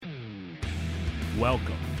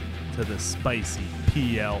Welcome to the Spicy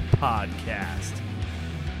PL Podcast.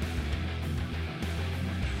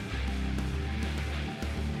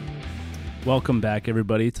 Welcome back,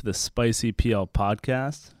 everybody, to the Spicy PL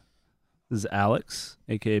Podcast. This is Alex,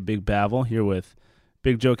 a.k.a. Big Bavel, here with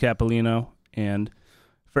Big Joe Capolino. And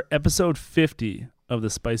for episode 50 of the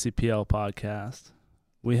Spicy PL Podcast,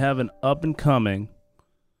 we have an up-and-coming,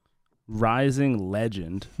 rising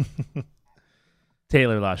legend,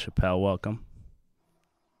 Taylor LaChapelle. Welcome.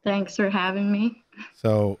 Thanks for having me.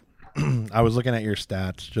 So I was looking at your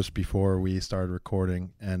stats just before we started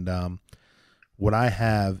recording, and what I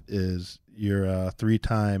have is you're a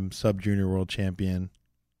 3-time sub-junior world champion,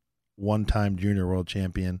 1-time junior world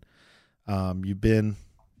champion. You've been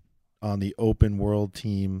on the open world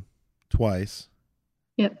team twice.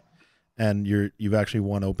 Yep. And you've actually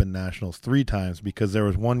won open nationals 3 times, because there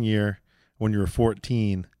was one year when you were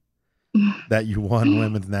 14 that you won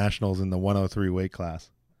women's nationals in the 103 weight class.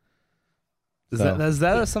 Is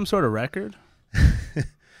that some sort of record?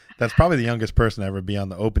 That's probably the youngest person to ever be on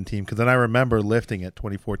the open team, because then I remember lifting at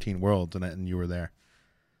 2014 Worlds and you were there.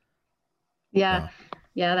 Yeah. So.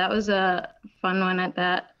 Yeah, that was a fun one at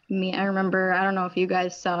that meet. I remember, I don't know if you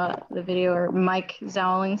guys saw the video, or Mike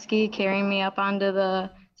Zawolinsky carrying me up onto the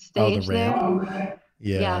stage there.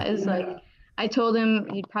 Yeah, it was like, I told him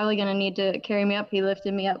he's probably going to need to carry me up. He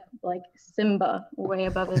lifted me up like Simba, way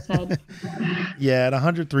above his head. Yeah, at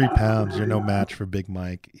 103 pounds, you're no match for Big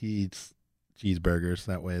Mike. He eats cheeseburgers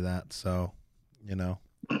so, you know.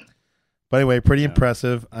 But anyway, pretty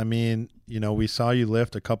impressive. I mean, you know, we saw you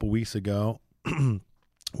lift a couple weeks ago.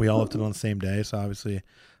 We all lifted on the same day, so obviously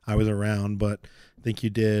I was around, but I think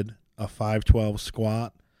you did a 512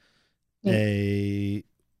 squat, a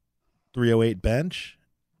 308 bench.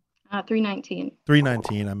 319.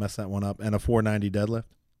 319, I messed that one up, and a 490 deadlift.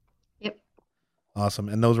 Yep. Awesome.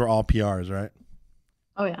 And those were all PRs, right?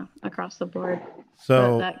 Oh, yeah, across the board.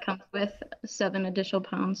 So but that comes with 7 additional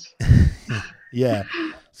pounds. Yeah.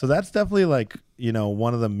 So that's definitely, like, you know,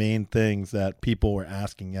 one of the main things that people were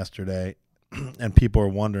asking yesterday and people are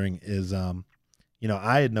wondering is, you know,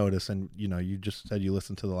 I had noticed, and, you know, you just said you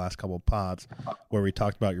listened to the last couple of pods where we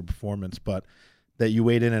talked about your performance, but that you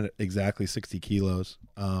weighed in at exactly 60 kilos.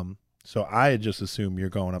 So I had just assumed you're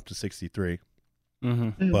going up to 63.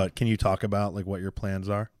 Mm-hmm. But can you talk about, like, what your plans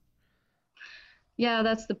are? Yeah,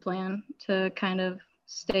 that's the plan, to kind of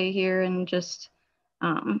stay here and just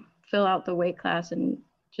fill out the weight class and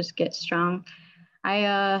just get strong.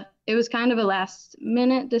 It was kind of a last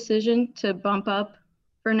minute decision to bump up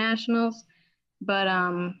for nationals, but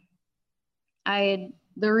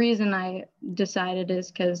the reason I decided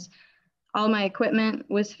is because all my equipment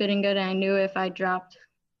was fitting good, and I knew if I dropped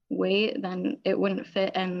weight, then it wouldn't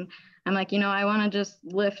fit. And I'm like, you know, I want to just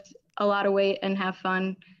lift a lot of weight and have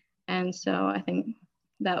fun. And so I think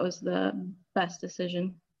that was the best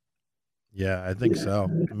decision. Yeah, I think so.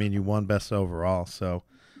 I mean, you won best overall, so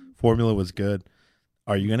formula was good.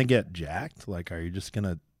 Are you going to get jacked? Like, are you just going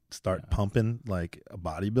to start pumping like a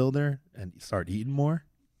bodybuilder and start eating more?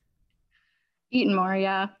 Eating more,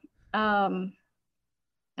 yeah. I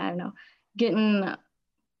don't know. Getting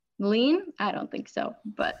lean? I don't think so,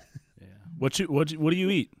 but yeah. What do you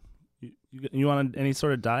eat? You on any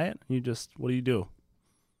sort of diet? What do you do?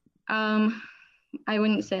 I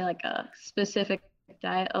wouldn't say like a specific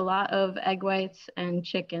diet. A lot of egg whites and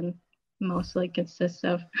chicken mostly consists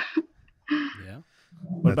of. Yeah.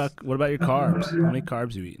 What about your carbs? How many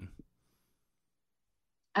carbs you eating?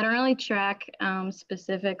 I don't really track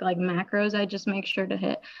specific like macros. I just make sure to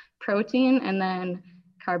hit protein, and then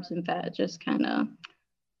carbs and fat just kind of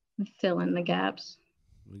fill in the gaps.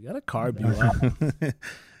 We gotta carb you up.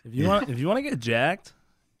 If you want to get jacked,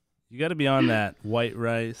 you got to be on that white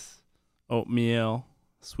rice, oatmeal,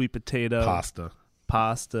 sweet potato,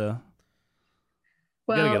 pasta.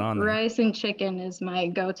 Well, you gotta get on there. Rice and chicken is my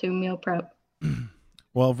go-to meal prep.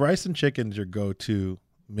 Well, if rice and chicken is your go-to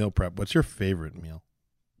meal prep, what's your favorite meal?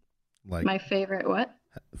 Like my favorite what?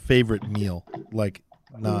 Favorite meal, like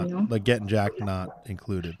not meal? Like getting jacked not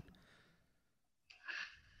included.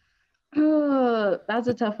 Oh, that's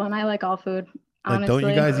a tough one. I like all food. Like, honestly. don't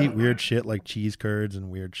you guys eat weird shit like cheese curds and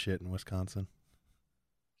weird shit in Wisconsin?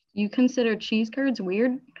 You consider cheese curds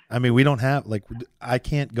weird? I mean, we don't have, like, I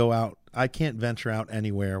can't venture out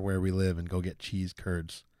anywhere where we live and go get cheese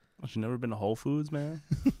curds. Have you never been to Whole Foods, man?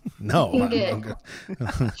 No. You can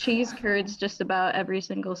get cheese curds just about every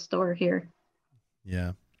single store here.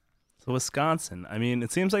 Yeah. So Wisconsin, I mean,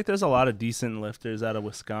 it seems like there's a lot of decent lifters out of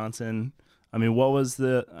Wisconsin. I mean, what was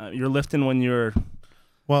you're lifting when you're...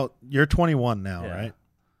 Well, you're 21 now, right?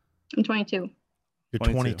 I'm 22. You're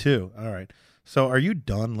 22. All right. So are you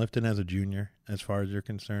done lifting as a junior as far as you're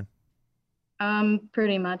concerned?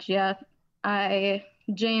 Pretty much, yeah.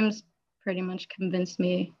 James pretty much convinced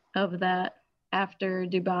me of that after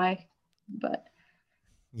Dubai, but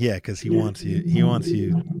yeah, because he wants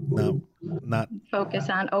you not focus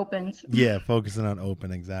on opens. Yeah, focusing on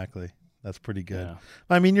open, exactly. That's pretty good. Yeah.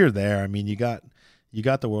 I mean, you're there. I mean, you got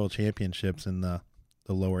the world championships in the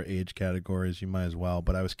lower age categories. You might as well.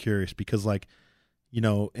 But I was curious because, like, in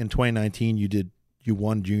 2019 you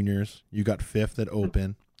won juniors. You got 5th at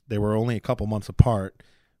open. They were only a couple months apart,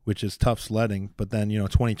 which is tough sledding. But then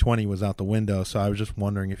 2020 was out the window. So I was just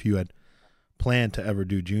wondering if you had planned to ever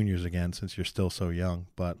do juniors again since you're still so young.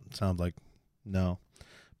 But it sounds like no.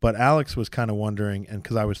 But Alex was kind of wondering, and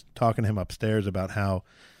because I was talking to him upstairs about how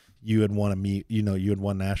you had won you had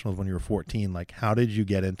won nationals when you were 14. Like, how did you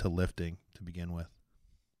get into lifting to begin with?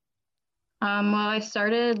 Well, I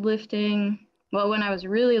started lifting. Well, when I was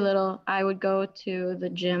really little, I would go to the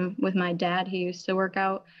gym with my dad. He used to work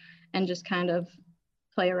out and just kind of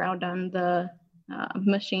play around on the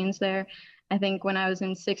machines there. I think when I was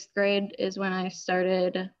in 6th grade is when I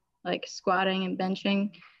started like squatting and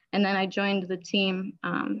benching. And then I joined the team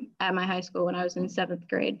at my high school when I was in 7th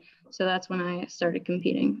grade. So that's when I started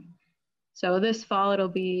competing. So this fall, it'll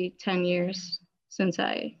be 10 years since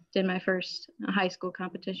I did my first high school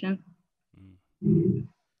competition.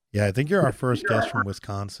 Yeah, I think you're our first guest from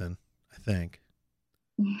Wisconsin, I think.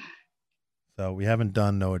 So we haven't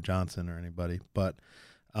done Noah Johnson or anybody, but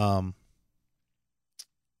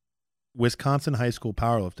Wisconsin high school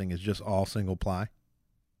powerlifting is just all single ply.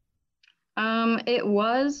 It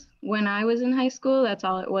was when I was in high school. That's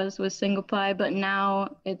all it was single ply. But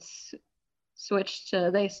now it's switched to.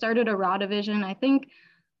 They started a raw division, I think,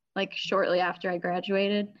 like shortly after I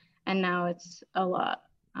graduated, and now it's a lot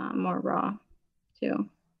more raw too,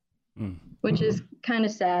 which is kind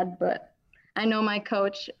of sad. But I know my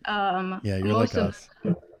coach. Yeah, you're like us.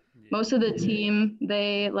 Most of the team,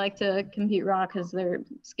 they like to compete raw because they're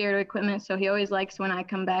scared of equipment. So he always likes when I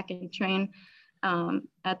come back and train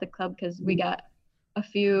at the club because we got a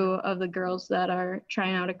few of the girls that are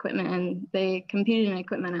trying out equipment and they competed in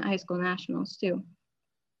equipment at high school nationals too.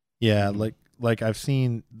 Yeah, like I've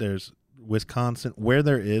seen there's Wisconsin where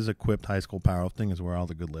there is equipped high school powerlifting is where all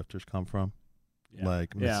the good lifters come from. Yeah.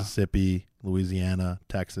 Like Mississippi, Louisiana,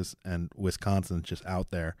 Texas, and Wisconsin's just out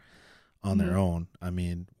there on their own. I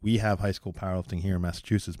mean, we have high school powerlifting here in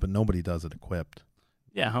Massachusetts, but nobody does it equipped.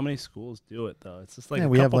 Yeah, how many schools do it though? It's just like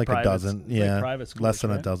we have like a dozen. Yeah, like private schools, less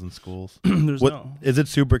than a dozen schools. Is it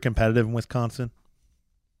super competitive in Wisconsin?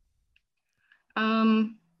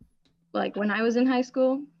 Like when I was in high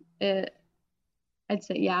school, I'd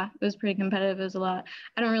say it was pretty competitive. It was a lot.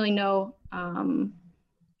 I don't really know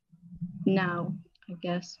now, I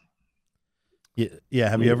guess. Yeah.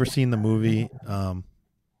 Have you ever seen the movie?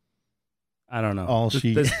 I don't know.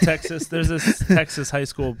 There's this Texas high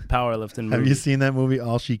school powerlifting movie. Have you seen that movie,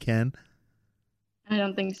 All She Can? I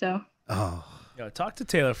don't think so. Oh. Yo, talk to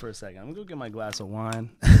Taylor for a second. I'm gonna go get my glass of wine,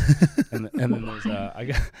 and then there's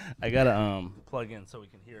I gotta plug in so we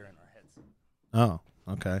can hear in our heads. Oh,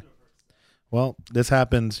 okay. Well, this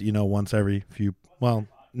happens, once every few. Well,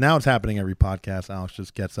 now it's happening every podcast. Alex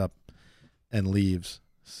just gets up and leaves.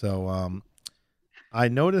 So, I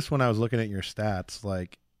noticed when I was looking at your stats,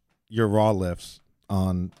 like. Your raw lifts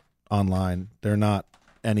online, they're not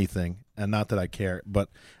anything, and not that I care, but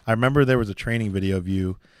I remember there was a training video of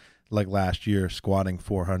you like last year squatting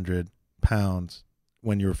 400 pounds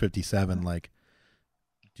when you were 57. Like,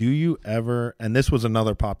 do you ever, and this was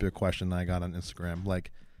another popular question that I got on Instagram, like,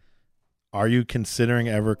 are you considering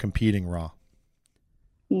ever competing raw?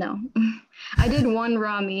 No. I did one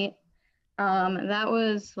raw meet. That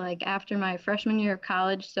was like after my freshman year of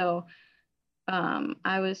college, so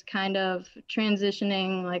I was kind of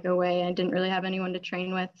transitioning like away. I didn't really have anyone to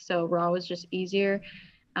train with, so raw was just easier.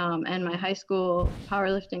 And my high school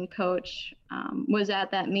powerlifting coach was at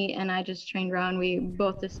that meet, and I just trained raw, and we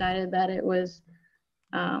both decided that it was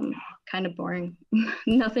kind of boring.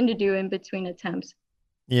 Nothing to do in between attempts.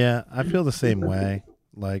 Yeah, I feel the same way.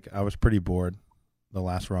 Like, I was pretty bored the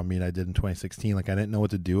last raw meet I did in 2016. Like, I didn't know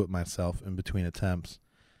what to do with myself in between attempts.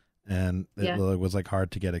 And it was like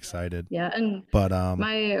hard to get excited. Yeah, but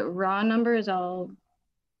my raw numbers all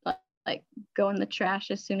like go in the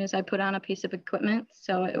trash as soon as I put on a piece of equipment,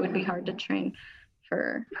 so it would be hard to train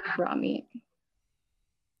for raw meet.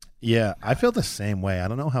 Yeah, I feel the same way. I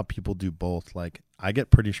don't know how people do both. Like, I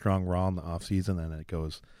get pretty strong raw in the off season, and it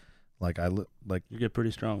goes like you get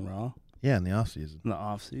pretty strong raw. Yeah, in the off season. In the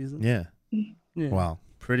off season. Yeah. Wow.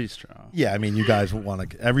 Pretty strong. Yeah, I mean, you guys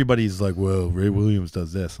want to. Everybody's like, "Well, Ray Williams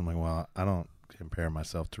does this." I'm like, "Well, I don't compare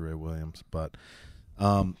myself to Ray Williams, but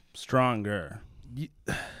stronger.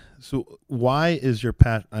 So why is your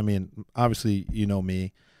passion? I mean, obviously you know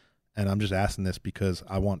me, and I'm just asking this because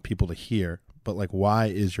I want people to hear. But like, why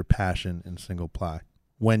is your passion in single ply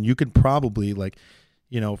when you could probably, like,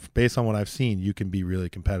 you know, based on what I've seen, you can be really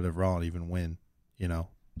competitive raw and even win, you know,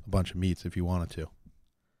 a bunch of meets if you wanted to.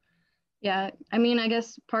 Yeah, I mean, I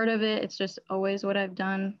guess part of it's just always what I've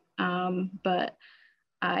done, but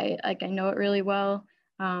I know it really well.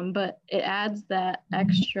 But it adds that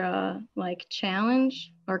extra like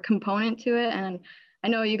challenge or component to it. And I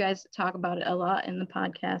know you guys talk about it a lot in the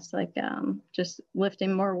podcast, like just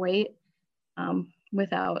lifting more weight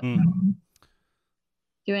without doing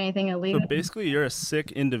anything illegal. So basically you're a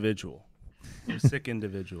sick individual. You're a sick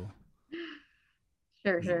individual.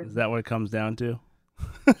 Sure. Is that what it comes down to?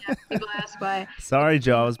 Yeah, people ask why. Sorry,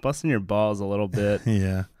 Joe, I was busting your balls a little bit.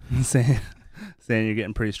 Yeah. saying you're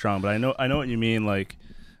getting pretty strong, but I know what you mean. Like,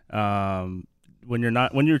 when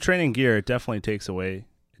you're training gear, it definitely takes away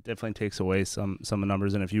some of the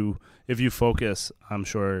numbers. And if you focus, I'm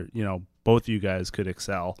sure, you know, both you guys could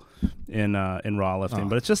excel in raw lifting,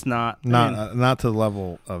 but it's just not to the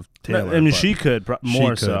level of Taylor. I mean, she could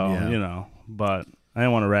more, yeah. You know, but I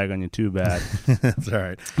didn't want to rag on you too bad. That's all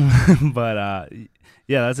right. But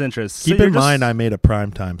yeah, that's interesting. Keep in mind, I made a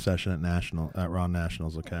primetime session at Raw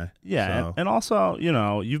Nationals. Okay. Yeah, so. and also, you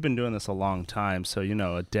know, you've been doing this a long time, so you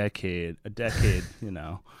know, a decade, you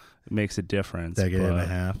know, it makes a difference. Decade and a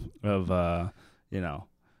half of you know,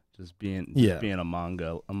 just being a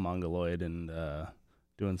mongoloid and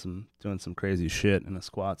doing some crazy shit in a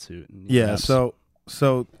squat suit. And yeah. So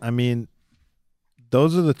I mean,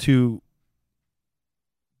 those are the two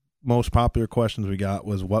most popular questions we got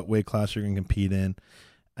was what weight class you're going to compete in,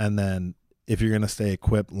 and then if you're going to stay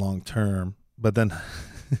equipped long term. But then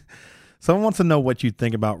someone wants to know what you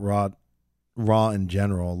think about raw in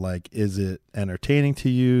general. Like, is it entertaining to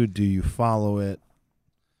you? Do you follow it?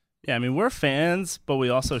 Yeah, I mean, we're fans, but we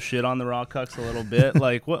also shit on the raw cucks a little bit.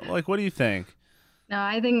 what do you think? No,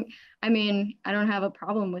 I don't have a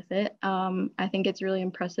problem with it. I think it's really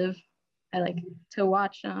impressive. I like to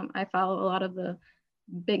watch. I follow a lot of the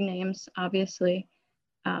big names, obviously.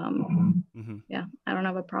 Yeah, I don't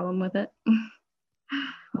have a problem with it.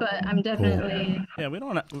 But I'm definitely we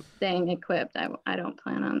don't staying equipped. I don't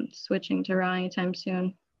plan on switching to raw anytime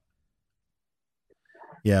soon.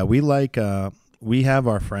 Yeah, we have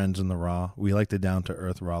our friends in the raw. We like the down to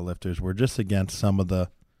earth raw lifters. We're just against some of the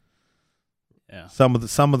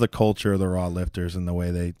culture of the raw lifters and the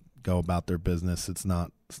way they go about their business. It's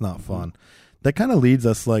not fun. That kind of leads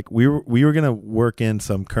us, like, we were going to work in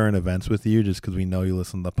some current events with you just because we know you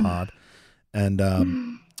listen to the pod.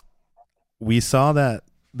 And we saw that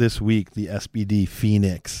this week the SBD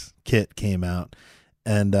Phoenix kit came out.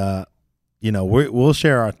 And, you know, we'll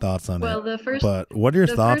share our thoughts on it. But what are your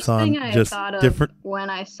thoughts on just different?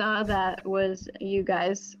 When I saw that was you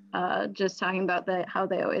guys just talking about how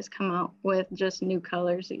they always come out with just new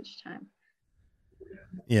colors each time.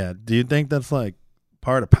 Yeah. Do you think that's, like,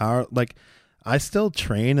 part of power? Like, I still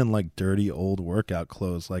train in like dirty old workout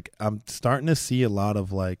clothes. Like, I'm starting to see a lot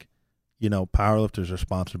of, like, you know, powerlifters are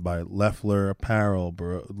sponsored by Leffler Apparel,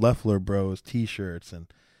 Leffler Bros t-shirts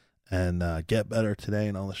and Get Better Today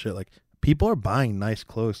and all the shit. Like, people are buying nice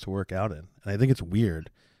clothes to work out in, and I think it's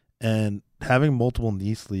weird. And having multiple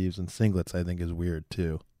knee sleeves and singlets, I think, is weird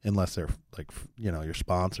too, unless they're like, you know, you're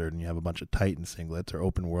sponsored and you have a bunch of Titan singlets or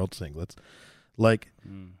Open World singlets. Like,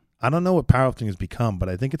 I don't know what powerlifting has become, but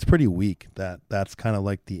I think it's pretty weak. That's kind of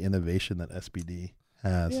like the innovation that SBD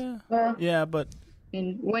has. Yeah. Well, yeah, but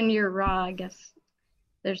when you're raw, I guess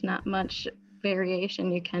there's not much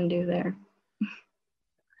variation you can do there.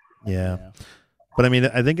 Yeah. But I mean,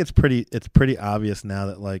 I think it's pretty obvious now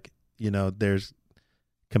that, like, you know, there's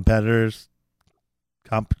competitive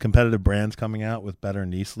brands coming out with better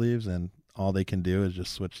knee sleeves, and all they can do is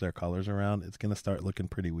just switch their colors around. It's going to start looking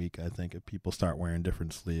pretty weak, I think, if people start wearing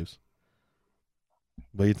different sleeves.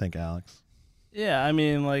 What do you think, Alex? Yeah, I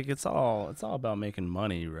mean, like, it's all about making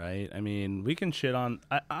money, right? I mean, we can shit on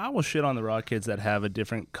I will shit on the raw kids that have a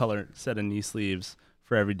different color set of knee sleeves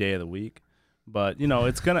for every day of the week. But, you know,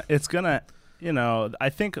 it's gonna you know, I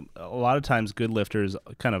think a lot of times good lifters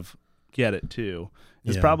kind of get it too.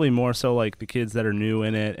 It's probably more so like the kids that are new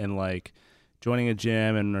in it and like joining a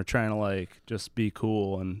gym and are trying to like just be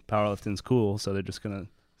cool, and powerlifting's cool, so they're just gonna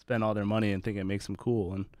spend all their money and think it makes them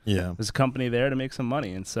cool. And there's a company there to make some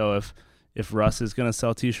money, and so if Russ is gonna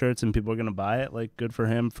sell T-shirts and people are gonna buy it, like, good for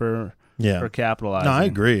him for capitalizing. No, I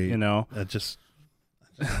agree. You know, I just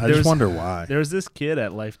wonder why. There's this kid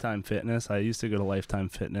at Lifetime Fitness. I used to go to Lifetime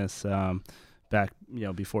Fitness back,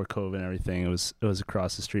 before COVID and everything. It was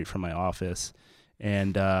across the street from my office.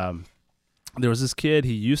 And there was this kid,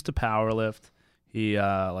 he used to powerlift. He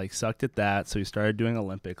sucked at that, so he started doing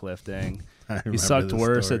Olympic lifting. He sucked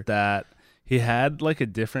worse at that. He had like a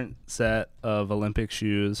different set of Olympic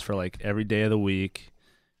shoes for like every day of the week.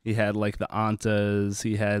 He had like the Antas.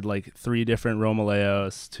 He had like 3 different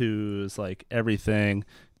Romaleos, 2s, like everything,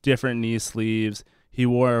 different knee sleeves. He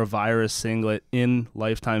wore a Virus singlet in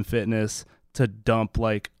Lifetime Fitness to dump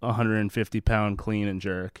like 150-pound clean and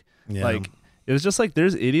jerk. Yeah. Like, it was just like,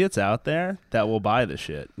 there's idiots out there that will buy the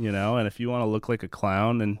shit, and if you want to look like a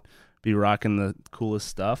clown and be rocking the coolest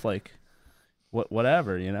stuff, like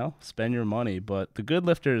whatever, spend your money. But the good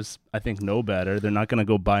lifters, I think, know better. They're not going to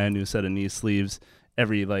go buy a new set of knee sleeves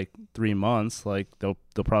every like 3 months. Like they'll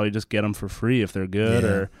probably just get them for free if they're good,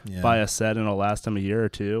 or buy a set and it'll last them a year or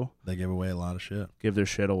 2. They give away a lot of shit. Give their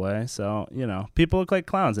shit away. So, people look like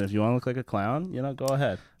clowns, and if you want to look like a clown, go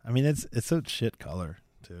ahead. I mean, it's a shit color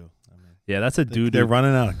too. Yeah, that's a doo-doo. They're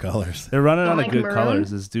running out of colors. They're running out of like good maroon?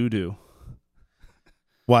 colors. It's doo-doo.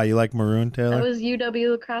 Why, you like maroon, Taylor? That was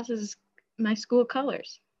UW Lacrosse's, my school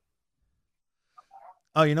colors.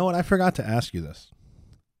 Oh, you know what? I forgot to ask you this.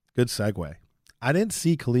 Good segue. I didn't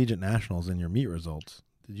see collegiate nationals in your meet results.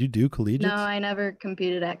 Did you do collegiates? No, I never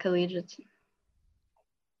competed at collegiates.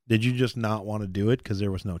 Did you just not want to do it because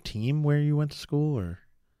there was no team where you went to school, or?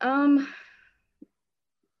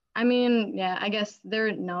 I mean, yeah, I guess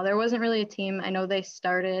there wasn't really a team. I know they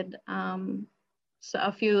started, so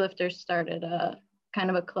a few lifters started a kind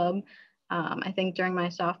of a club, I think during my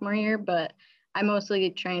sophomore year, but I mostly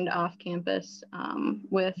trained off campus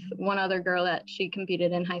with one other girl that she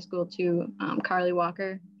competed in high school too, Carly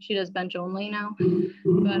Walker. She does bench only now,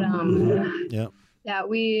 but yeah,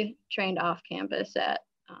 we trained off campus at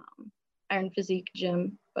Iron Physique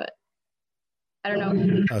Gym, but I don't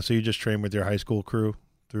know. Oh, so you just trained with your high school crew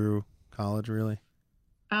through college, really?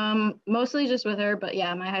 Mostly just with her, but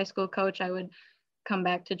yeah, my high school coach, I would come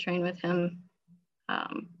back to train with him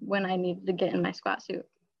when I needed to get in my squat suit.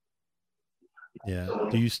 Yeah.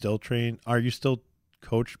 Do you still train? Are you still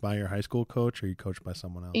coached by your high school coach, or are you coached by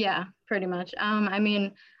someone else? Yeah, pretty much. I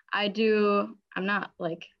mean, I'm not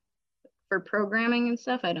like for programming and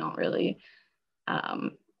stuff, I don't really, a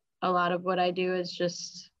lot of what I do is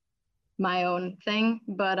just my own thing,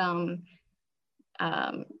 but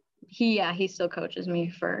he still coaches me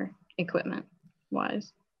for equipment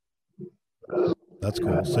wise. That's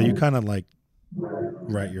cool. So you kind of like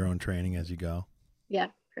write your own training as you go. Yeah,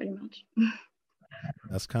 pretty much.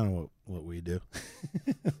 That's kind of what we do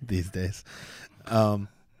these days. No,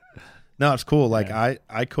 it's cool. Like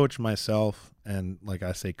I coach myself, and like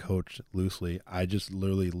I say coach loosely. I just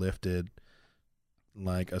literally lifted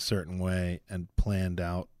like a certain way and planned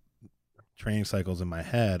out training cycles in my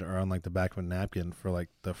head or on like the back of a napkin for like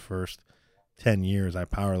the first 10 years. I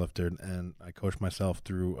powerlifted and I coached myself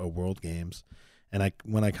through a World Games. And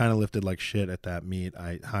when I kind of lifted like shit at that meet,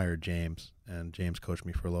 I hired James, and James coached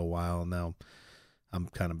me for a little while, and now I'm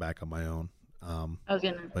kind of back on my own. I was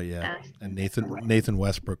gonna ask. And Nathan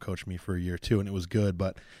Westbrook coached me for a year too, and it was good.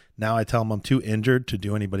 But now I tell him I'm too injured to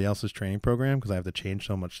do anybody else's training program because I have to change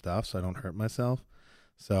so much stuff so I don't hurt myself.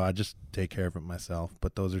 So I just take care of it myself.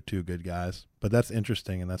 But those are 2 good guys. But that's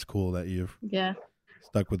interesting, and that's cool that you've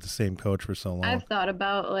stuck with the same coach for so long. I've thought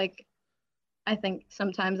about like, I think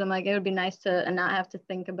sometimes I'm like, it would be nice to not have to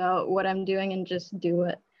think about what I'm doing and just do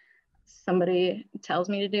what somebody tells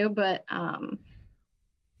me to do. But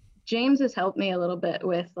James has helped me a little bit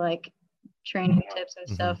with like training tips and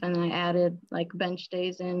stuff. And I added like bench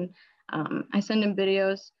days in. I send him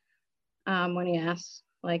videos when he asks,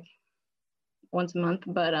 like once a month.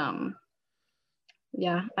 But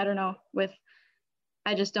yeah, I don't know.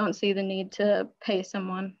 I just don't see the need to pay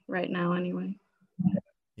someone right now anyway.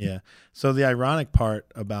 Yeah. So the ironic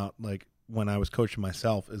part about like when I was coaching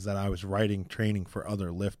myself is that I was writing training for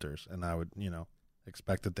other lifters, and I would,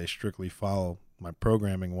 expect that they strictly follow my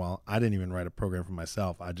programming, while I didn't even write a program for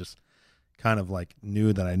myself. I just kind of like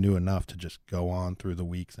knew that I knew enough to just go on through the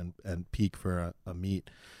weeks and peak for a meet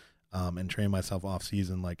and train myself off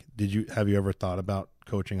season. Like, have you ever thought about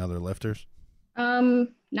coaching other lifters?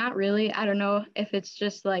 Not really. I don't know if it's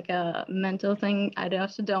just like a mental thing. I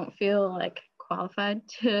also don't feel like qualified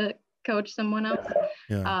to coach someone else.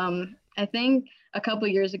 Yeah. I think a couple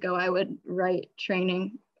years ago I would write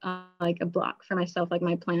training like a block for myself, like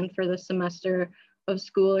my plan for the semester of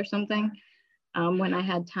school or something, when I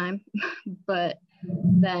had time. But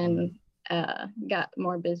then got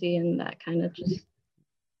more busy, and that kind of just.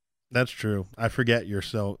 That's true. I forget you're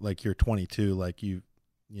 22. Like you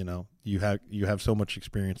have so much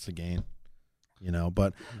experience to gain.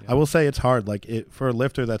 But I will say it's hard. Like for a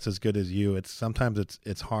lifter that's as good as you, sometimes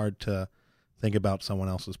it's hard to think about someone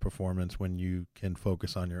else's performance when you can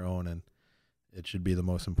focus on your own, and it should be the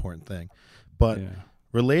most important thing. But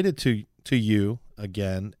related to you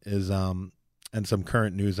again is and some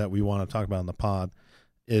current news that we want to talk about on the pod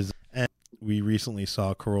is, and we recently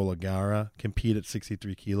saw Carola Gara compete at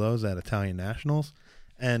 63 kilos at Italian Nationals.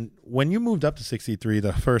 And when you moved up to 63,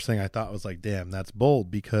 the first thing I thought was like, damn, that's bold,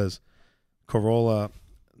 because not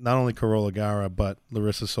only Carola Gara, but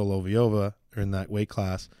Larissa Soloviova are in that weight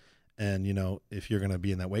class. And, if you're going to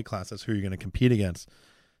be in that weight class, that's who you're going to compete against.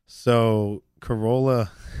 So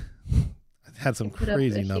Carola had some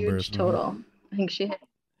crazy numbers. Huge total. I think she hit.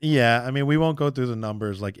 Yeah, I mean, we won't go through the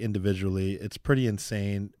numbers like individually. It's pretty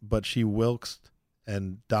insane, but she wilked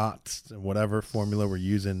and dots and whatever formula we're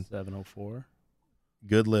using. 704.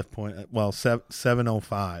 Good lift point. Well,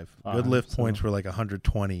 705. Good lift points were like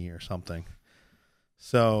 120 or something.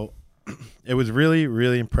 So it was really,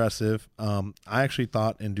 really impressive. I actually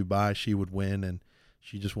thought in Dubai she would win, and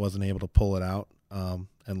she just wasn't able to pull it out. And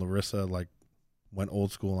Larissa went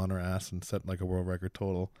old school on her ass and set like a world record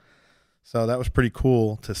total. So that was pretty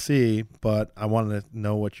cool to see, but I wanted to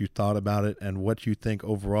know what you thought about it and what you think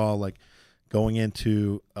overall, like going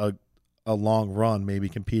into a long run, maybe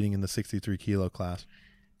competing in the 63 kilo class.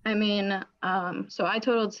 I mean, so I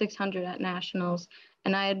totaled 600 at nationals,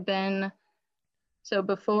 and I had been, so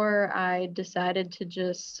before I decided to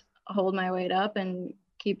just hold my weight up and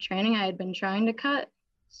keep training, I had been trying to cut.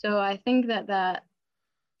 So I think I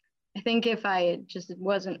think if I just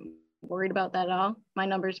wasn't worried about that at all, my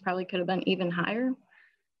numbers probably could have been even higher.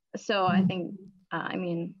 So I think, I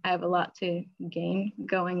have a lot to gain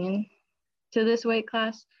going into this weight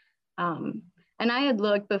class. And I had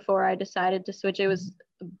looked before I decided to switch. It was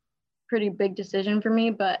a pretty big decision for me,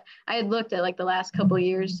 but I had looked at like the last couple of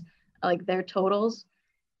years, like their totals.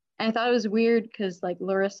 And I thought it was weird because like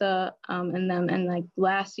Larissa and them, and like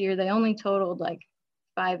last year, they only totaled like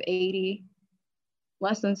 580,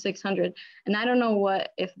 less than 600. And I don't know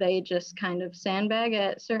if they just kind of sandbag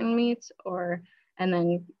at certain meets I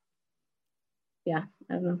don't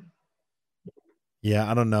know.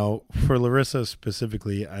 Yeah, I don't know. For Larissa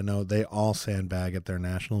specifically, I know they all sandbag at their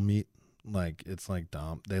national meet. Like, it's like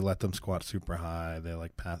dumb. They let them squat super high. They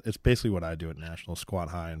like pass. It's basically what I do at national, squat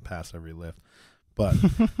high and pass every lift. But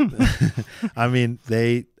I mean,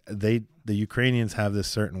 the Ukrainians have this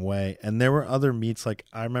certain way. And there were other meets. Like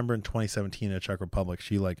I remember in 2017 at Czech Republic,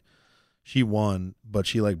 she won, but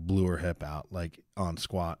she like blew her hip out like on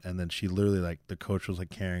squat, and then she literally like the coach was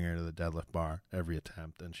like carrying her to the deadlift bar every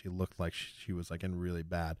attempt, and she looked like she was like in really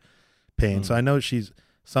bad pain. So I know she's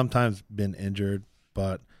sometimes been injured,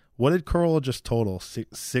 but what did Carola just total?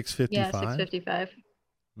 655? Yeah, 655.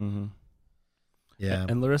 Mm-hmm. Yeah,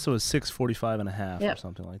 and Larissa was 645 and a half or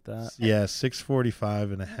something like that. Yeah,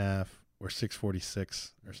 645 and a half. Or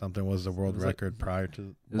 646 or something was the world record prior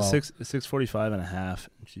to. It was 645 and a half,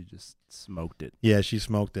 and she just smoked it. Yeah, she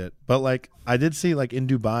smoked it. But like I did see, like in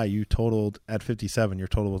Dubai, you totaled at 57. Your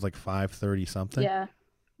total was like 530 something. Yeah,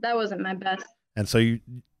 that wasn't my best. And so you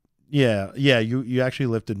actually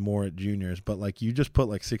lifted more at juniors, but like you just put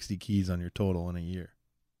like 60 keys on your total in a year.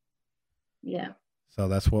 Yeah. So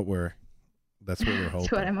that's what we're hoping. That's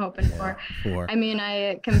what I'm hoping for. I mean,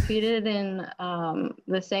 I competed in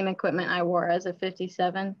the same equipment I wore as a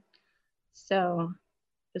 57, so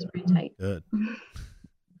it was pretty tight. Good.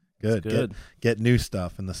 Good. Get new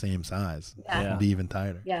stuff in the same size. Yeah. Be even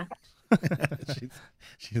tighter. Yeah.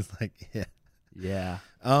 she's like, yeah. Yeah.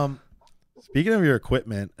 Speaking of your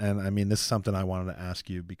equipment, and I mean, this is something I wanted to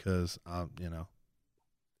ask you because,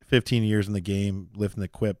 15 years in the game, lifting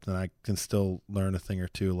equipped, and I can still learn a thing or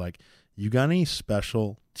two. Like, you got any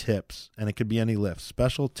special tips, and it could be any lift,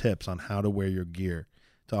 special tips on how to wear your gear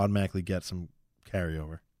to automatically get some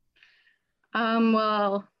carryover?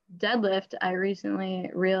 Well, deadlift, I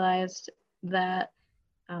recently realized that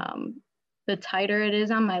the tighter it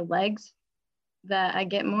is on my legs, that I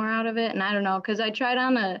get more out of it. And I don't know, because I tried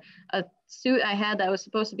on a suit I had that was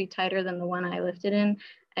supposed to be tighter than the one I lifted in,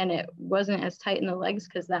 and it wasn't as tight in the legs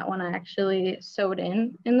because that one I actually sewed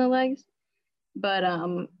in the legs. But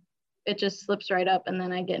it just slips right up, and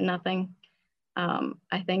then I get nothing.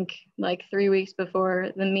 I think like 3 weeks before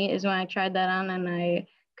the meet is when I tried that on, and I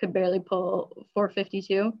could barely pull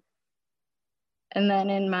 452. And then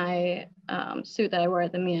in my suit that I wore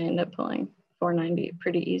at the meet, I ended up pulling 490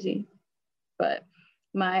 pretty easy. But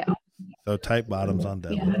so tight bottoms on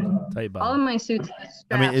deadlift. Yeah. Tight bottom. All of my suits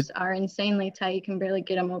straps are insanely tight. You can barely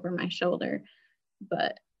get them over my shoulder.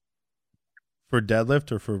 But for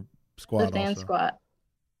deadlift or for squat? Lift and squat.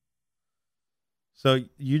 So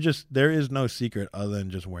there is no secret other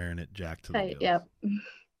than just wearing it jacked to the gills. Yep.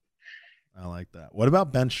 I like that. What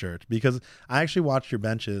about bench shirts? Because I actually watched your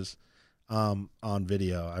benches on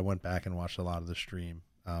video. I went back and watched a lot of the stream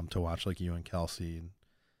to watch like you and Kelsey.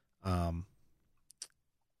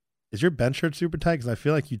 Is your bench shirt super tight? Because I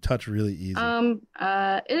feel like you touch really easy.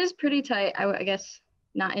 It is pretty tight. I guess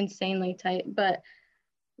not insanely tight, but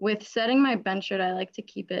with setting my bench shirt, I like to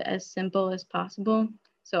keep it as simple as possible.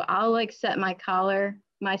 So I'll like set my collar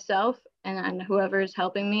myself, and then whoever is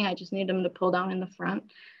helping me, I just need them to pull down in the front.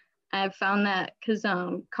 I've found that because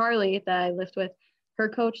Carly that I lift with, her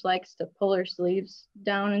coach likes to pull her sleeves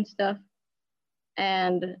down and stuff.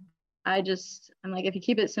 And I'm like, if you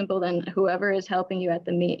keep it simple, then whoever is helping you at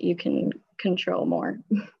the meet, you can control more.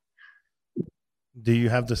 Do you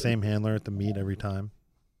have the same handler at the meet every time?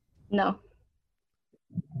 No.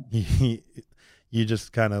 You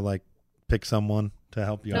just kind of like pick someone to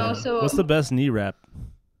help you out? So what's the best knee wrap?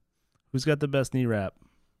 Who's got the best knee wrap?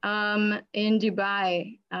 In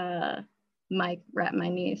Dubai, Mike wrapped my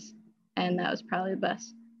knees, and that was probably the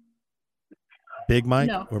best. Big Mike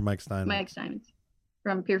or Mike Steinmetz? Mike Steinmetz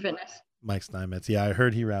from Pure Fitness. Mike Steinmetz. Yeah, I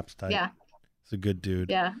heard he wraps tight. Yeah. He's a good dude.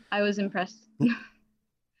 Yeah, I was impressed.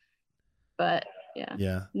 But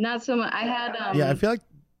yeah. Not so much. I had I feel like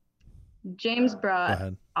James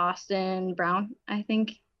brought Austin Brown, I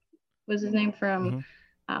think was his name, from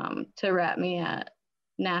to wrap me at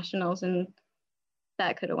Nationals, and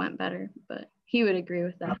that could have went better, but he would agree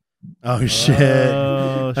with that. Oh shit.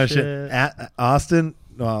 Austin,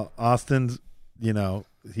 well, Austin's,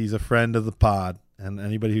 he's a friend of the pod, and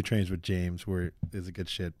anybody who trains with James is a good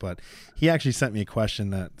shit. But he actually sent me a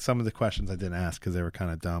question that some of the questions I didn't ask because they were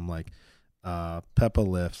kind of dumb, like Peppa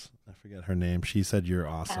lifts. I forget her name. She said you're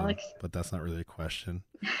awesome, Alex. But that's not really a question.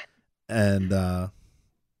 And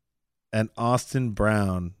Austin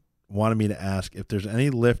Brown wanted me to ask if there's any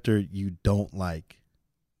lifter you don't like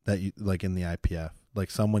that you like in the IPF, like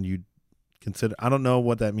someone you consider. I don't know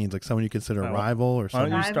what that means. Like someone you consider a rival or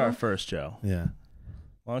something. Why don't you start first, Joe? Yeah.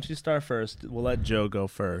 Why don't you start first? We'll let Joe go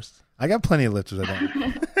first. I got plenty of lifters I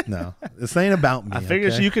don't. No, this ain't about me. I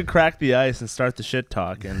figured you could crack the ice and start the shit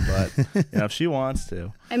talking, but if she wants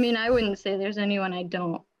to. I mean, I wouldn't say there's anyone I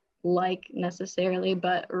don't like necessarily,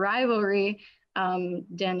 but rivalry,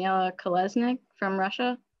 Daniela Kolesnik from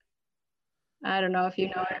Russia. I don't know if you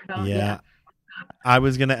know her. Yeah. I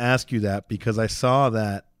was going to ask you that because I saw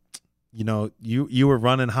that, you were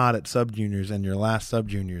running hot at sub juniors, and your last sub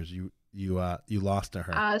juniors, you lost to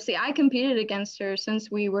her. See, I competed against her since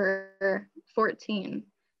we were 14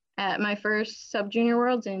 at my first sub junior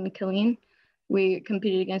worlds in Killeen. We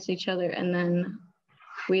competed against each other, and then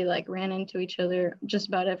we like ran into each other just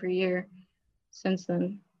about every year since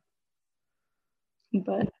then.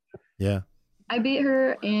 But yeah, I beat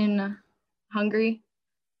her in Hungary.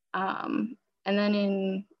 And then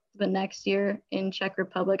in the next year in Czech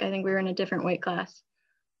Republic, I think we were in a different weight class.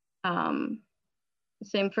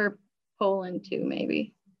 Same for Poland too,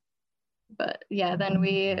 maybe. But yeah, then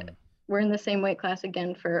we were in the same weight class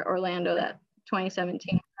again for Orlando, that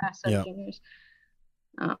 2017 class of juniors.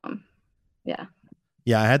 Yeah.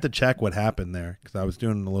 Yeah, I had to check what happened there because I was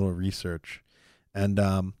doing a little research. And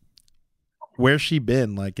where's she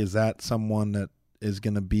been? Like, is that someone that is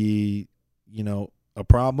going to be, a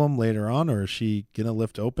problem later on, or is she gonna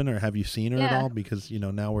lift open, or have you seen her at all? Because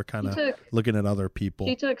now we're kind of looking at other people.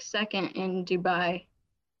 She took second in Dubai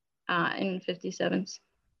in 57s.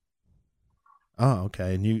 Oh,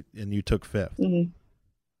 okay. And you took fifth. Mm-hmm.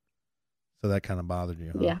 So that kind of bothered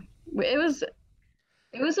you, huh? Yeah, it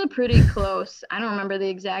was a pretty close. I don't remember the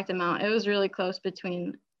exact amount. It was really close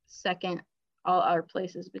between second, all our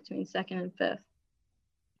places between second and fifth.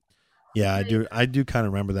 Yeah, I do kind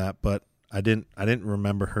of remember that, but I didn't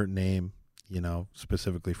remember her name,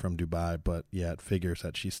 specifically from Dubai, but yeah, it figures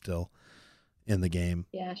that she's still in the game.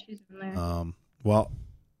 Yeah, she's in there. Well,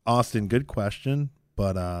 Austin, good question,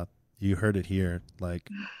 but you heard it here. Like,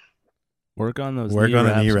 work on the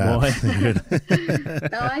knee wraps.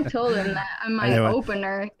 No, I told him that on my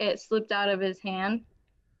opener, it slipped out of his hand,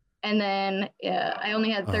 and then I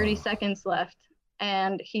only had 30 seconds left,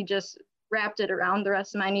 and he just wrapped it around the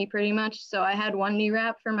rest of my knee pretty much. So I had one knee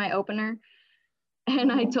wrap for my opener, and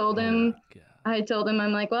I told him,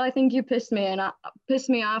 I'm like, well, I think you pissed me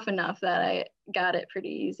off enough that I got it pretty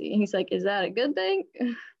easy. He's like, is that a good thing?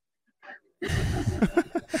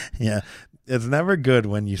 Yeah, it's never good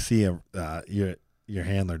when you see your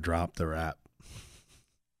handler drop the wrap.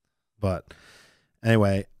 But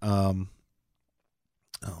anyway, oh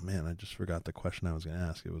man, I just forgot the question I was going to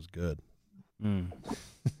ask. It was good.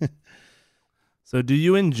 So do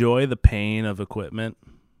you enjoy the pain of equipment?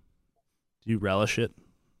 Do you relish it?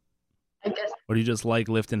 I guess. Or do you just like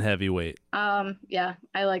lifting heavy weight? Yeah,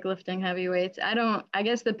 I like lifting heavy weights. I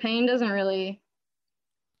guess the pain doesn't really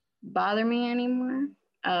bother me anymore.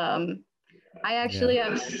 I actually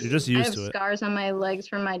have You're just used to it. Scars on my legs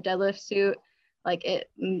from my deadlift suit. Like it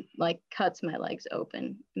cuts my legs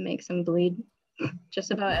open, and makes them bleed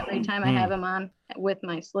just about every time I have them on with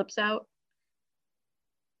my slips out.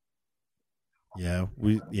 Yeah,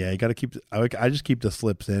 you got to keep. I just keep the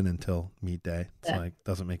slips in until meet day. It's like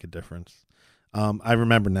doesn't make a difference. I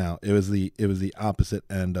remember now. It was the opposite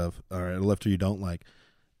end of all right, a lifter you don't like.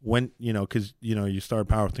 When because you started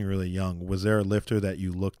powerlifting really young. Was there a lifter that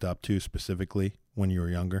you looked up to specifically when you were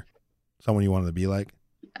younger? Someone you wanted to be like?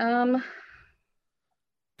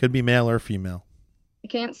 Could be male or female. I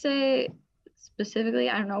can't say specifically.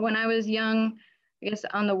 I don't know. When I was young, I guess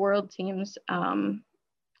on the world teams,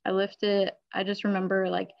 I lifted. I just remember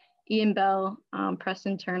like Ian Bell,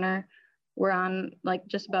 Preston Turner were on like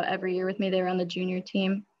just about every year with me. They were on the junior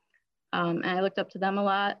team, and I looked up to them a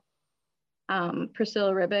lot.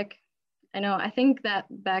 Priscilla Ribic. I think that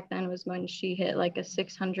back then was when she hit like a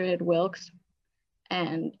 600 Wilks,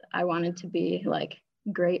 and I wanted to be like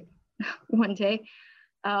great one day.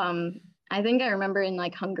 I think I remember in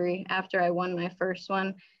like Hungary after I won my first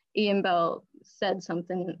one, Ian Bell said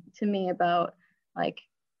something to me about like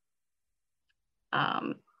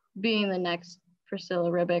being the next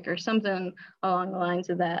Priscilla Ribic or something along the lines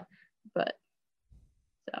of that. But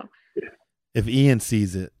so if Ian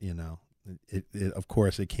sees it, it of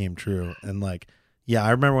course it came true. And like, yeah,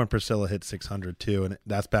 I remember when Priscilla hit 600 too. And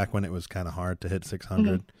that's back when it was kind of hard to hit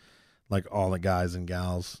 600. Like all the guys and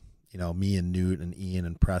gals, me and Newt and Ian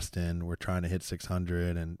and Preston were trying to hit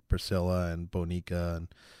 600, and Priscilla and Bonica and,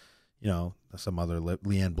 some other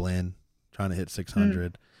Leanne Blinn trying to hit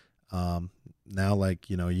 600. Now, like,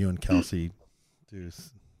 you and Kelsey do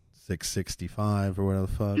 665 or whatever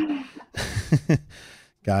the fuck.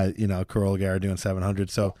 Guy, Carol Gara doing 700.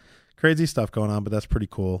 So crazy stuff going on, but that's pretty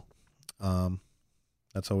cool.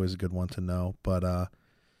 That's always a good one to know. But,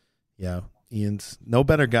 yeah, Ian's no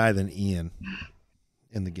better guy than Ian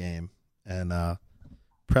in the game. And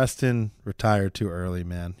Preston retired too early,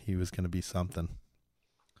 man. He was going to be something.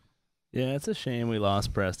 Yeah, it's a shame we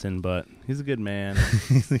lost Preston, but he's a good man.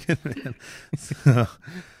 He's a good man.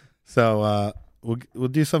 So we'll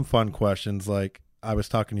do some fun questions. Like I was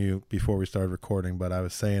talking to you before we started recording, but I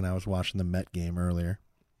was saying I was watching the Met game earlier,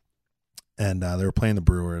 and they were playing the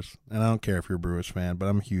Brewers. And I don't care if you're a Brewers fan, but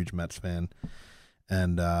I'm a huge Mets fan.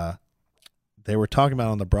 And they were talking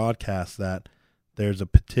about on the broadcast that there's a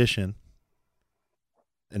petition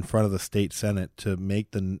in front of the state Senate to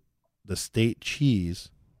make the state cheese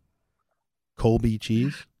Colby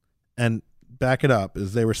cheese. And back it up,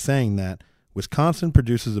 is they were saying that Wisconsin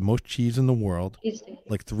produces the most cheese in the world,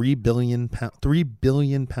 like 3 billion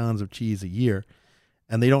pounds of cheese a year,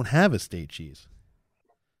 and they don't have a state cheese.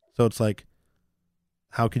 So it's like,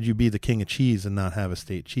 how could you be the king of cheese and not have a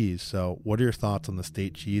state cheese? So what are your thoughts on the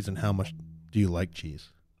state cheese, and how much do you like cheese?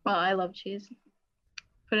 Well, I love cheese.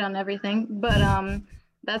 Put it on everything. But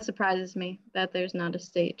that surprises me that there's not a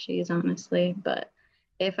state cheese, honestly. But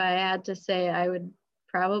if I had to say, I would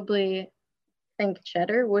probably think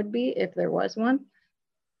cheddar would be if there was one.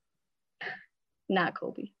 Not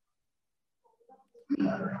Colby.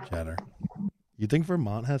 Cheddar. You think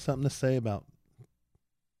Vermont has something to say about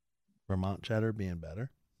Vermont cheddar being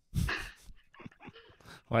better?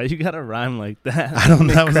 Why you gotta rhyme like that? I don't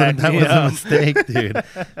know. That was a mistake, dude.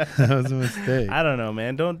 That was a mistake. I don't know,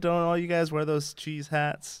 man. Don't all you guys wear those cheese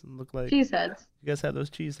hats? Look like cheese heads. You guys have those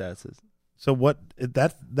cheese hats. So what?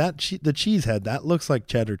 The cheese head that looks like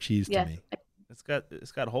cheddar cheese to me.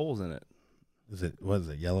 It's got holes in it. What is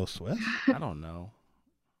it? Yellow Swiss? I don't know.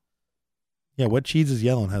 Yeah, what cheese is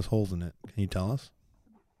yellow and has holes in it? Can you tell us?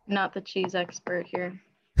 Not the cheese expert here.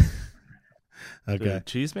 Okay. Dude,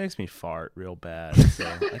 cheese makes me fart real bad, so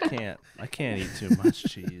I can't eat too much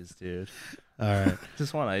cheese, dude. All right.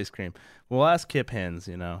 Just want ice cream. We'll ask Kip Hens,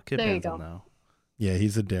 Kip there Hens will know. Yeah,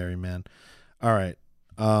 he's a dairy man. All right.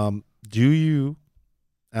 Do you,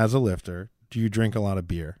 as a lifter, do you drink a lot of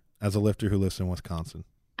beer? As a lifter who lives in Wisconsin?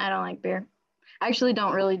 I don't like beer. I actually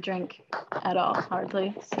don't really drink at all,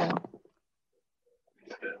 hardly. So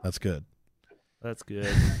that's good. That's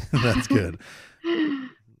good. That's good.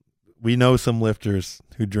 We know some lifters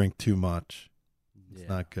who drink too much. It's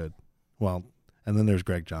not good. Well, and then there's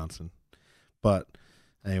Greg Johnson. But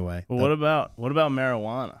anyway. Well, what about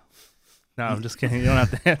marijuana? No, I'm just kidding. You don't have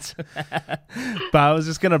to answer that. But I was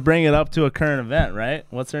just gonna bring it up to a current event, right?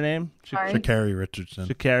 What's her name? Sha'Carri Richardson.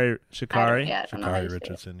 Sha'Carri Sha'Carri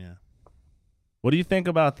Richardson. Yeah. What do you think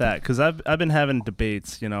about that? Because I've been having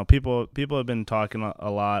debates. People have been talking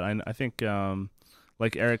a lot. I think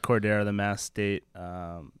like Eric Cordero, the Mass State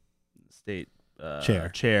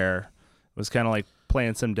chair, was kind of like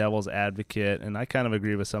playing some devil's advocate, and I kind of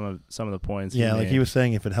agree with some of the points. Yeah, like he was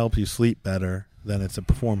saying, if it helps you sleep better, then it's a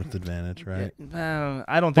performance advantage, right? Yeah,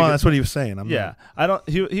 I don't think. Well, that's what he was saying. I don't.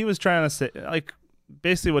 He was trying to say, like,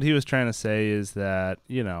 basically what he was trying to say is that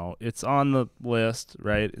it's on the list,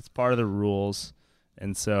 right? It's part of the rules,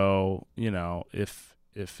 and so if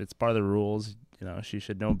it's part of the rules, she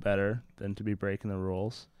should know better than to be breaking the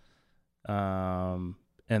rules.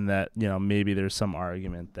 And that, maybe there's some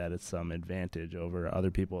argument that it's some advantage over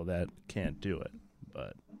other people that can't do it.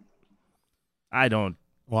 But I don't.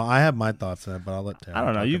 Well, I have my thoughts on it, but I'll let Taylor. I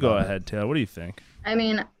don't know. You go ahead, Taylor. What do you think? I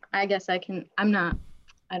mean, I guess I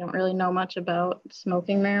don't really know much about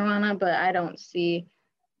smoking marijuana, but I don't see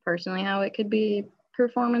personally how it could be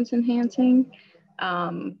performance enhancing.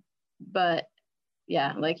 But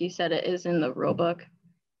yeah, like you said, it is in the rule book.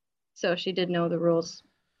 So she did know the rules.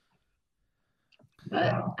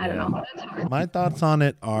 But I don't know. My thoughts on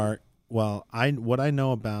it are, what I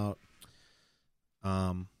know about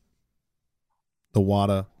the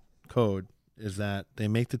WADA code is that they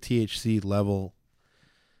make the THC level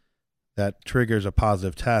that triggers a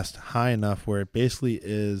positive test high enough where it basically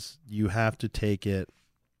is you have to take it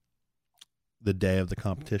the day of the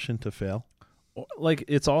competition to fail. Like,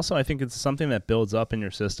 it's also, I think it's something that builds up in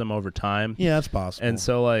your system over time. Yeah, that's possible. And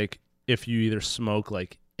so, like, if you either smoke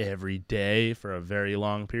like every day for a very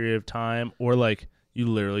long period of time, or like you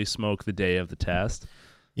literally smoke the day of the test.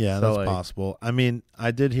 Yeah, so that's possible. I mean, I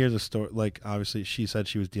did hear the story. Like, obviously, she said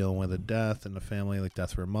she was dealing with a death in the family, like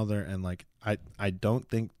death for her mother, and like I don't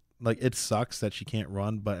think, like, it sucks that she can't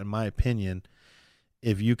run, but in my opinion,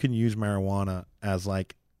 if you can use marijuana as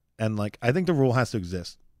like, and like, I think the rule has to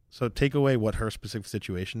exist. So take away what her specific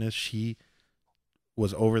situation is. She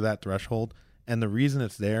was over that threshold. And the reason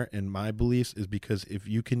it's there, in my beliefs, is because if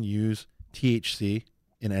you can use THC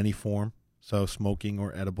in any form, so smoking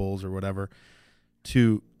or edibles or whatever,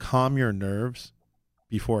 to calm your nerves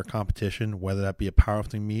before a competition, whether that be a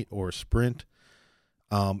powerlifting meet or a sprint,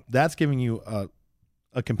 that's giving you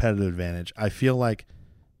a competitive advantage. I feel like,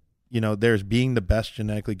 there's being the best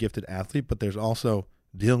genetically gifted athlete, but there's also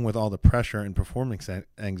dealing with all the pressure and performance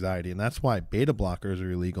anxiety. And that's why beta blockers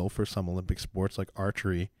are illegal for some Olympic sports like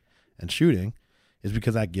archery and shooting, is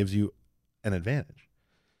because that gives you an advantage.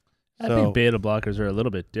 I think beta blockers are a little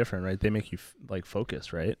bit different, right? They make you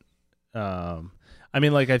focus, right? I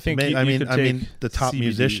mean, like, I think the top CBD.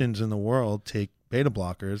 musicians in the world take beta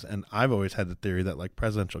blockers, and I've always had the theory that like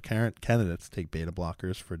presidential candidates take beta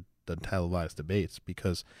blockers for the televised debates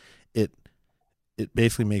because it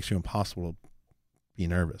basically makes you impossible to be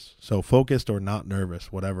nervous. So focused or not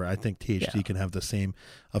nervous, whatever, I think THC can have the same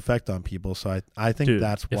effect on people. So I think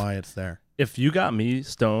that's why it's there. If you got me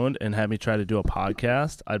stoned and had me try to do a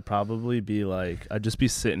podcast, I'd probably be like, I'd just be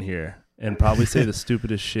sitting here and probably say the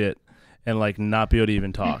stupidest shit and like not be able to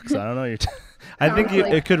even talk. So I don't know. I think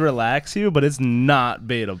it could relax you, but it's not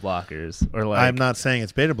beta blockers or like. I'm not saying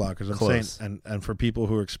it's beta blockers. I'm saying, and for people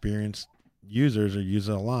who are experienced users or use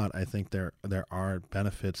it a lot, I think there are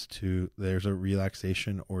benefits to. There's a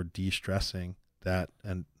relaxation or de-stressing that,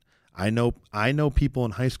 and I know people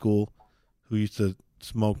in high school who used to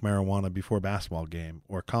smoke marijuana before a basketball game,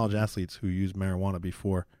 or college athletes who use marijuana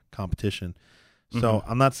before competition. So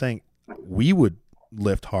I'm not saying we would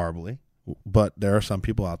lift horribly, but there are some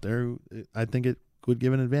people out there who I think it would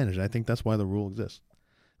give an advantage. I think that's why the rule exists.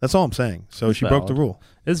 That's all I'm saying. So it's she broke the rule.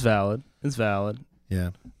 It's valid. Yeah.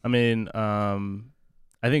 I mean, I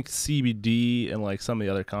think CBD and like some of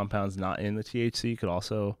the other compounds not in the THC could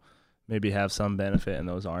also maybe have some benefit, and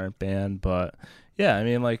those aren't banned. But yeah, I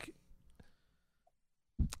mean, like,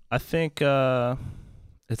 I think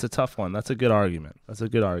it's a tough one. That's a good argument.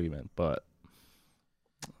 But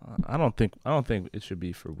I don't think it should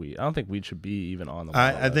be for weed. I don't think weed should be even on the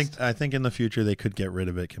list. I think in the future they could get rid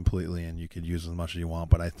of it completely and you could use as much as you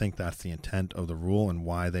want, but I think that's the intent of the rule and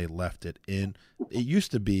why they left it in. It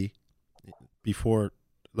used to be before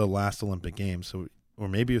the last Olympic Games, so, or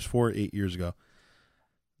maybe it was 4 or 8 years ago,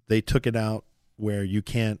 they took it out where you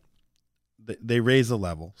can't. They raise the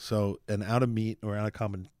level, so an out of meet or out of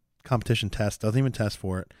competition test doesn't even test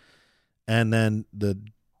for it, and then the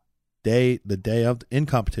day of in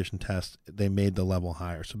competition test they made the level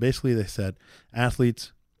higher. So basically, they said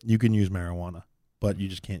athletes, you can use marijuana, but you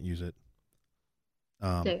just can't use it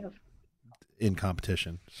in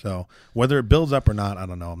competition. So whether it builds up or not, I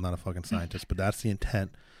don't know. I'm not a fucking scientist, but that's the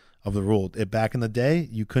intent of the rule. Back in the day,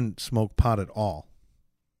 you couldn't smoke pot at all.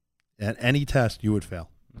 At any test, you would fail.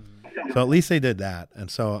 So at least they did that.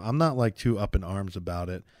 And so I'm not like too up in arms about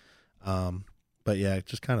it. But yeah, it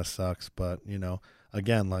just kind of sucks. But, you know,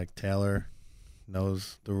 again, like Taylor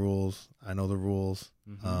knows the rules. I know the rules.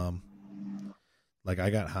 Like I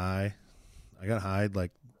got high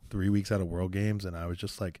like 3 weeks out of World Games, and I was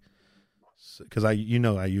just like, because I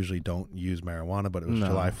usually don't use marijuana, but it was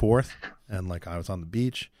July 4th, and like I was on the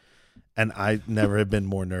beach, and I never had been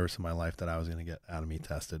more nervous in my life that I was going to get out of me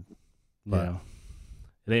tested. But yeah.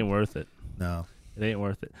 It ain't worth it. No. It ain't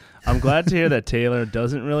worth it. I'm glad to hear that Taylor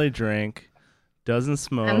doesn't really drink, doesn't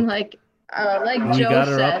smoke. I'm like Joe you got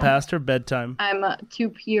her said, up past her bedtime. I'm too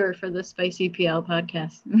pure for the Spicy PL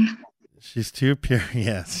podcast. She's too pure.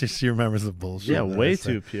 Yeah, she remembers the bullshit. Yeah, way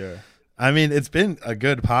too pure. I mean, it's been a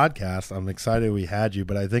good podcast. I'm excited we had you,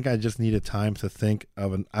 but I think I just needed time to think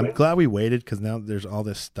of I'm glad we waited because now there's all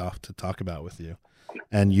this stuff to talk about with you.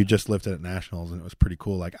 And you just lifted at nationals, and it was pretty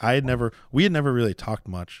cool. Like we had never really talked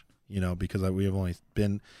much, you know, because we have only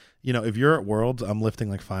been, you know, if you're at Worlds, I'm lifting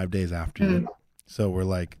like 5 days after you. So we're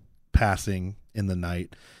like passing in the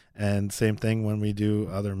night, and same thing when we do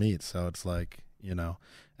other meets. So it's like, you know,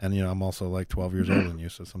 and you know, I'm also like 12 years older than you,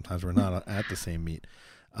 so sometimes we're not at the same meet.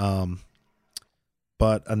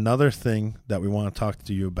 But another thing that we want to talk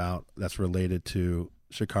to you about that's related to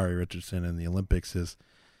Sha'Carri Richardson and the Olympics is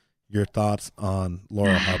your thoughts on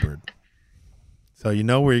Laura Hubbard. So you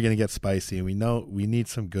know where you're going to get spicy, and we know we need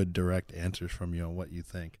some good direct answers from you on what you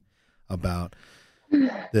think about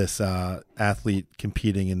this athlete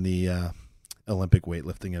competing in the Olympic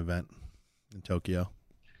weightlifting event in Tokyo.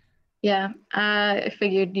 Yeah, I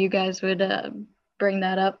figured you guys would bring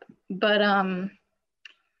that up. But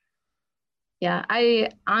yeah, I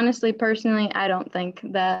honestly, personally, I don't think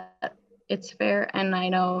that it's fair. And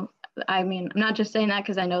I mean, I'm not just saying that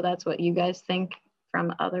because I know that's what you guys think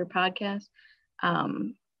from other podcasts.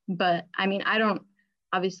 But I mean, I don't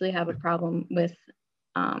obviously have a problem with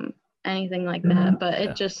anything like that, but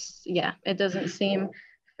it just, it doesn't seem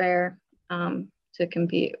fair to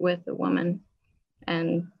compete with a woman.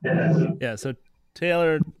 And yeah, so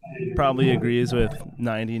Taylor probably agrees with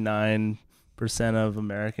 99% of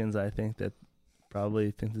Americans, I think, that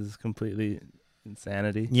probably think this is completely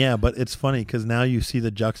insanity. Yeah, but it's funny because now you see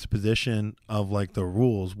the juxtaposition of like the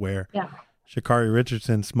rules where Sha'Carri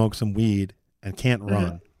Richardson smokes some weed and can't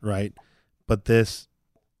run, right? But this,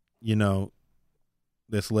 you know,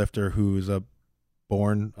 this lifter who's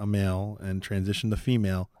born a male and transitioned to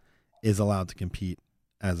female is allowed to compete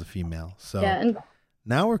as a female. So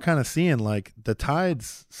now we're kind of seeing like the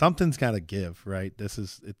tides, something's got to give, right?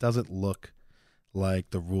 It doesn't look like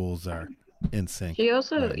the rules are in sync. She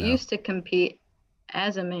also used to compete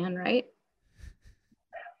as a man, right?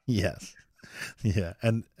 Yes. Yeah.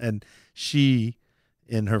 And she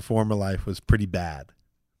in her former life was pretty bad,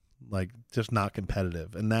 like just not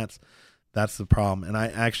competitive. And that's the problem. And I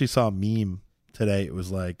actually saw a meme today. It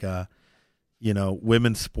was like, you know,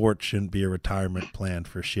 women's sports shouldn't be a retirement plan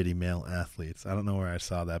for shitty male athletes. I don't know where I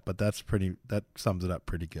saw that, but that sums it up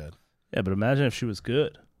pretty good. Yeah, but imagine if she was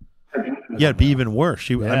good. Yeah, it'd be even worse.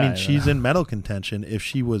 She's in medal contention if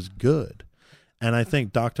she was good. And I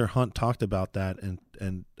think Dr. Hunt talked about that in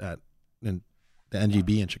the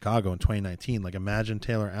NGB in Chicago in 2019. Like, imagine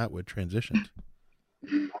Taylor Atwood transitioned.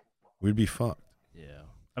 We'd be fucked. Yeah.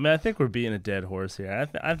 I mean, I think we're beating a dead horse here.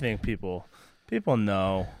 I think people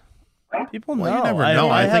know. People know. Well, you never know.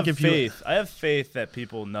 I have faith. I have faith that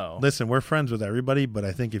people know. Listen, we're friends with everybody, but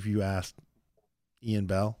I think if you asked Ian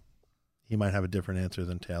Bell, he might have a different answer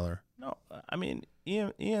than Taylor. No, I mean,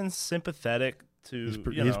 Ian's sympathetic to,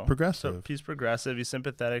 he's progressive. So he's progressive. He's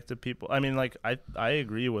sympathetic to people. I mean, like, I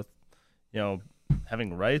agree with, you know,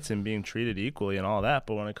 having rights and being treated equally and all that.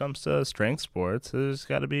 But when it comes to strength sports, there's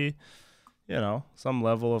got to be, you know, some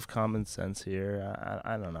level of common sense here.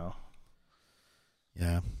 I don't know.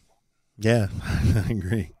 Yeah. Yeah, I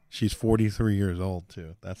agree. She's 43 years old,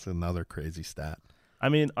 too. That's another crazy stat. I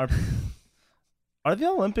mean, are the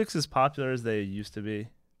Olympics as popular as they used to be?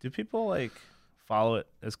 Do people, like, follow it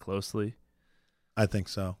as closely? I think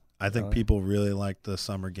so. I think people really like the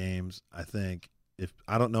summer games. I think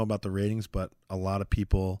I don't know about the ratings, but a lot of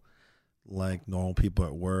people, like normal people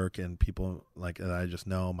at work and people like that I just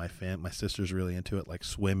know, my sister's really into it, like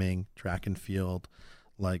swimming, track and field.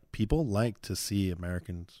 Like, people like to see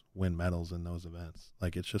Americans win medals in those events.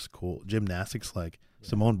 Like, it's just cool. Gymnastics, like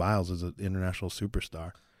Simone Biles is an international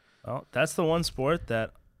superstar. Well, that's the one sport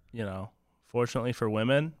that, you know, fortunately for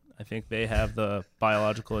women, I think they have the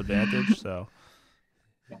biological advantage. So,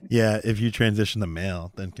 yeah, if you transition to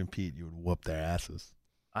male, then compete, you would whoop their asses.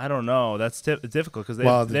 I don't know. That's difficult because they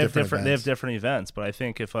have different events. But I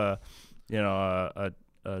think if a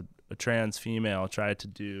trans female tried to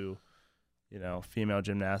do female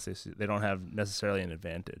gymnastics, they don't have necessarily an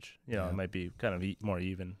advantage. It might be kind of more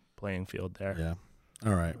even playing field there. Yeah.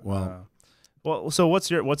 All right. Well, so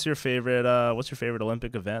what's your favorite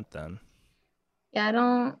Olympic event then?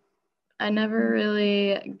 Yeah, I never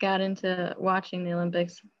really got into watching the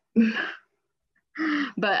Olympics,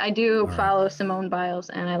 but I do follow Simone Biles,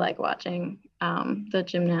 and I like watching the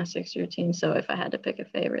gymnastics routine. So if I had to pick a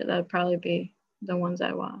favorite, that'd probably be the ones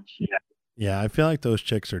I watch. Yeah, I feel like those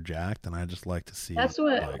chicks are jacked, and I just like to see. That's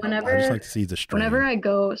what I just like to see the strain. Whenever I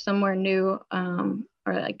go somewhere new,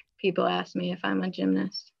 or like people ask me if I'm a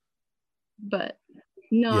gymnast, but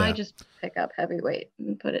no, I just pick up heavyweight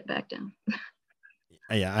and put it back down.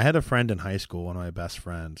 Yeah, I had a friend in high school, one of my best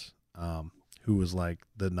friends, who was like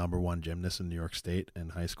the #1 gymnast in New York State in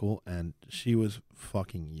high school, and she was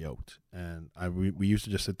fucking yoked. And we used to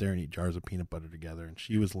just sit there and eat jars of peanut butter together, and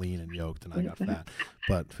she was lean and yoked, and I got fat.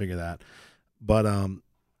 But figure that. But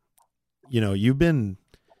you've been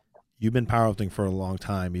powerlifting for a long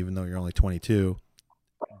time, even though you're only 22.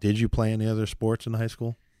 Did you play any other sports in high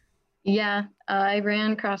school? Yeah, I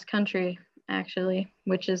ran cross country, actually,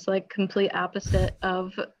 which is like complete opposite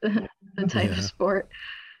of the type of sport.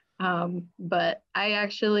 But I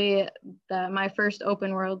actually, my first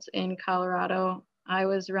open worlds in Colorado, I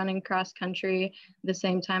was running cross country the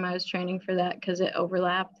same time I was training for that because it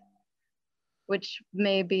overlapped, which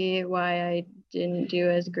may be why I didn't do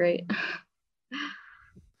as great.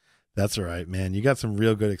 That's all right, man. You got some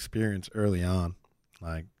real good experience early on.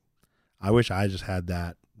 Like, I wish I just had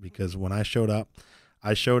that, because when I showed up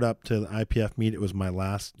to the IPF meet. It was my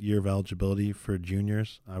last year of eligibility for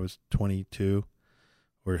juniors. I was 22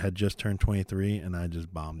 or had just turned 23, and I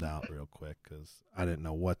just bombed out real quick because I didn't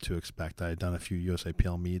know what to expect. I had done a few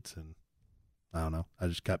USAPL meets, and I don't know. I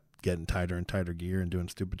just kept getting tighter and tighter gear and doing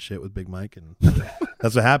stupid shit with Big Mike, and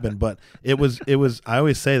that's what happened. But it was. I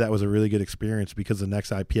always say that was a really good experience, because the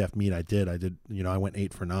next IPF meet I did. I went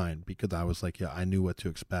 8 for 9 because I was like, yeah, I knew what to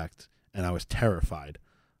expect, and I was terrified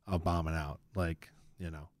of bombing out.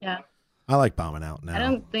 Yeah. I like bombing out now. I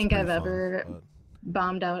don't think I've ever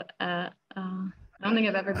bombed out at. I don't think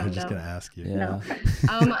I've ever bombed out. I was just gonna ask you. Yeah.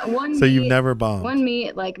 No. So you've never bombed? One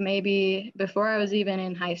meet, like maybe before I was even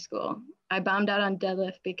in high school, I bombed out on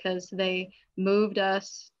deadlift because they moved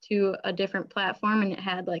us to a different platform, and it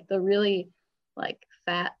had like the really like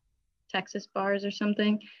fat Texas bars or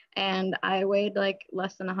something, and I weighed like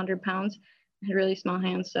less than 100 pounds, had really small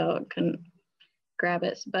hands, so couldn't grab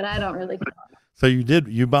it. But I don't really. So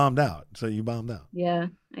you bombed out. Yeah,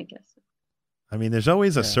 I guess. I mean, there's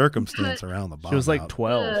always a circumstance around the bomb. She was like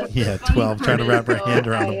 12. Yeah, 12, trying to wrap her hand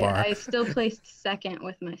around the bar. I still placed second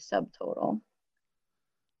with my subtotal.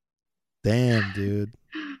 Damn, dude.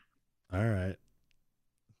 All right.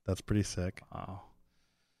 That's pretty sick. Wow.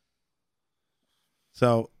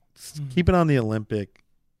 So, keeping on the Olympic,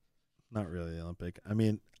 not really the Olympic. I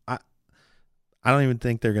mean, I don't even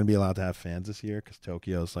think they're going to be allowed to have fans this year because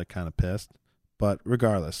Tokyo's like kind of pissed. But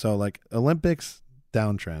regardless, so like Olympics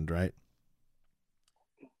downtrend, right?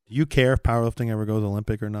 Do you care if powerlifting ever goes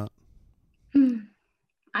Olympic or not?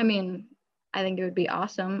 I mean, I think it would be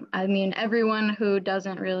awesome. I mean, everyone who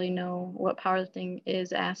doesn't really know what powerlifting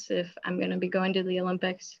is asks if I'm going to be going to the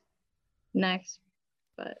Olympics next.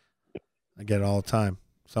 But I get it all the time.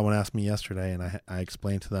 Someone asked me yesterday, and I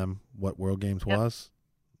explained to them what World Games was,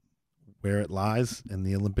 where it lies in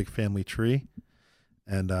the Olympic family tree.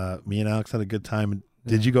 And me and Alex had a good time.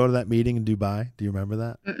 Did you go to that meeting in Dubai? Do you remember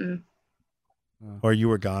that? Mm-mm. Or you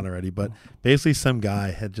were gone already. But basically some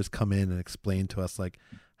guy had just come in and explained to us like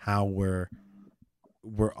how we're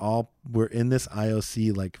in this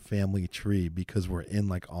IOC like family tree because we're in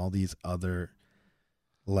like all these other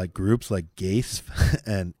like groups like GACE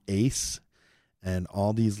and ACE and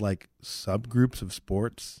all these like subgroups of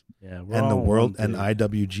sports. Yeah, and the world and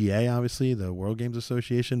IWGA, obviously the World Games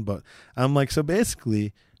Association. But I'm like, so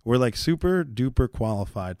basically we're like super duper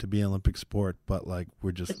qualified to be an Olympic sport, but like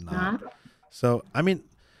we're just not. So, I mean,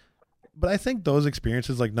 but I think those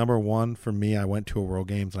experiences, like number one for me, I went to a World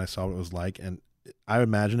Games and I saw what it was like. And I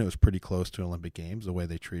imagine it was pretty close to Olympic Games, the way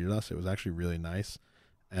they treated us. It was actually really nice.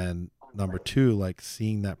 And number two, like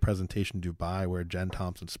seeing that presentation in Dubai where Jen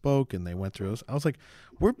Thompson spoke and they went through this, I was like,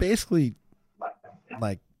 we're basically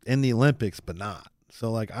like in the Olympics, but not.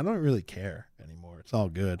 So like, I don't really care anymore. It's all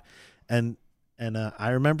good. And I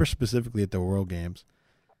remember specifically at the World Games,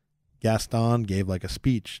 Gaston gave like a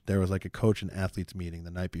speech. There was like a coach and athletes meeting the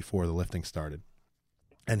night before the lifting started.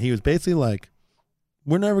 And he was basically like,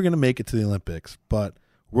 we're never going to make it to the Olympics, but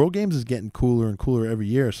World Games is getting cooler and cooler every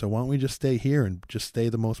year. So why don't we just stay here and just stay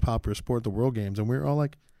the most popular sport, the World Games? And we were all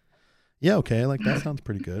like, yeah, okay. Like that sounds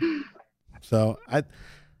pretty good. So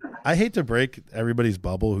I hate to break everybody's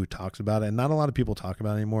bubble who talks about it, and not a lot of people talk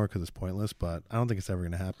about it anymore because it's pointless. But I don't think it's ever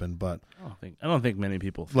going to happen. But I don't think many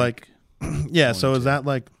people think like, yeah. So is that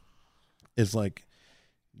like,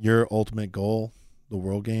 your ultimate goal, the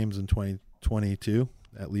World Games in 2022,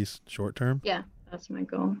 at least short term? Yeah, that's my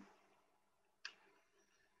goal.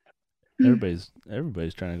 Everybody's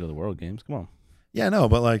trying to go to the World Games. Come on. Yeah, no,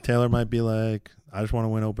 but like Taylor might be like, I just want to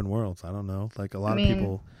win Open Worlds. I don't know. Like a lot of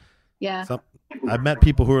people. Yeah. I've met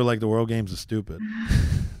people who are like, the World Games is stupid.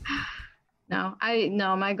 No,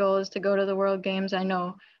 my goal is to go to the World Games. I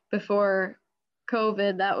know before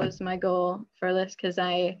COVID, that was my goal for this because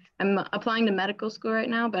I'm applying to medical school right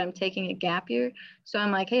now, but I'm taking a gap year. So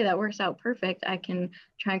I'm like, hey, that works out perfect. I can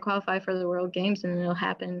try and qualify for the World Games and it'll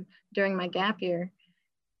happen during my gap year.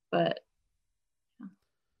 But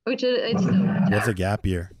it's what's a gap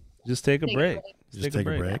year? Just take a break. Just take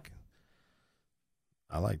a break.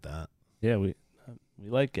 I like that. Yeah, we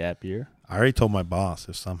like gap year. I already told my boss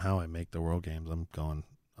if somehow I make the World Games, I'm going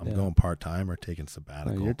part time or taking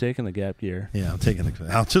sabbatical. No, you're taking the gap year. Yeah,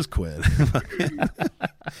 I'll just quit.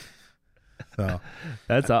 So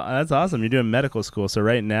that's awesome. You're doing medical school. So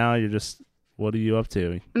right now you're just, what are you up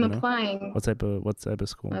to? I'm applying. What type of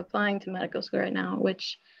school? I'm applying to medical school right now,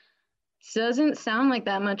 which doesn't sound like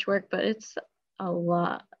that much work, but it's a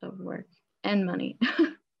lot of work and money.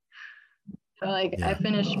 So I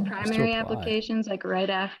finished primary applications like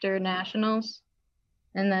right after nationals,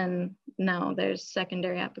 and then now there's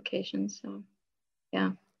secondary applications. So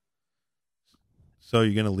yeah. So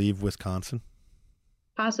you're gonna leave Wisconsin?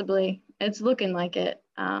 Possibly. It's looking like it.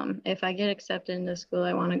 If I get accepted into school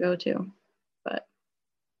I want to go to, but.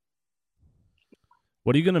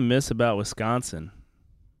 What are you gonna miss about Wisconsin?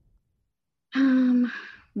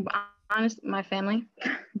 Honestly, my family.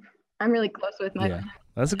 I'm really close with my family.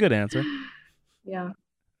 That's a good answer. Yeah.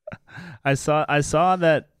 I saw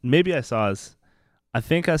that, maybe I saw us. I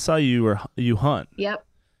think I saw you hunt. Yep.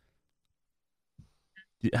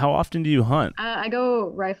 How often do you hunt? I go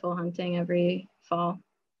rifle hunting every fall.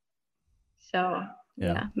 So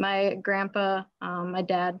yeah. My grandpa, my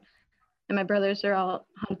dad, and my brothers are all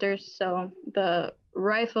hunters. So the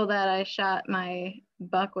rifle that I shot my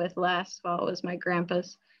buck with last fall was my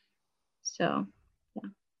grandpa's. So yeah.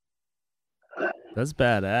 That's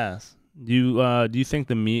badass. Do you think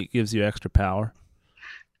the meat gives you extra power?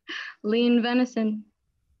 Lean venison.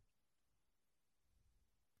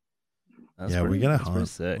 We gotta hunt.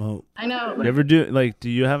 Sick. Well, I know. You ever do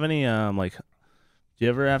you have any do you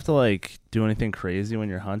ever have to do anything crazy when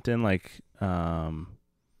you're hunting? I don't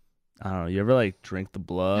know. You ever drink the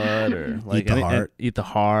blood or eat the heart? Eat the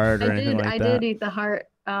heart or anything like that? I did eat the heart,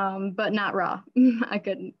 but not raw. I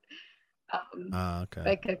couldn't.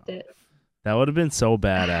 Okay. I cooked it. That would have been so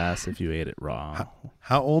badass if you ate it raw.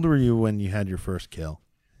 How old were you when you had your first kill?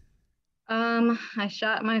 I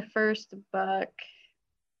shot my first buck,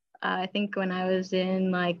 I think when I was in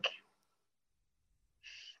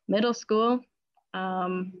middle school.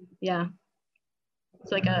 Yeah.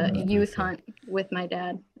 It's like a youth hunt with my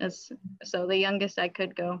dad. So the youngest I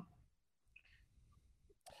could go.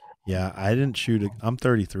 Yeah, I didn't shoot. I'm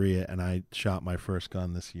 33 and I shot my first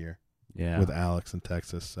gun this year. Yeah, with Alex in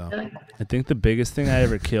Texas. So I think the biggest thing I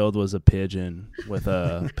ever killed was a pigeon with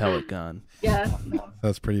a pellet gun. Yeah,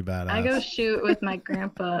 that's pretty badass. I go shoot with my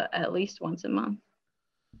grandpa at least once a month.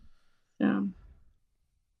 So,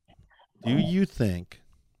 do you think?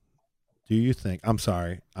 I'm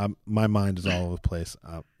sorry, my mind is all over the place.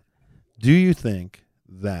 Do you think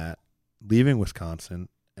that leaving Wisconsin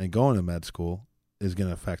and going to med school is going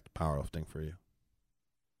to affect powerlifting for you?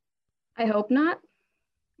 I hope not.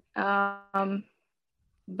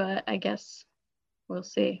 But I guess we'll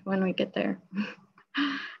see when we get there.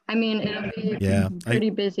 I mean, it'll be pretty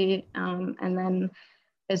busy. And then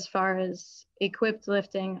as far as equipped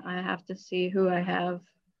lifting, I have to see who I have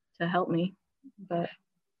to help me. But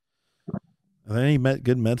are there any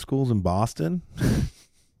good med schools in Boston?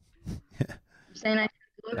 Saying I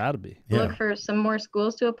should look for some more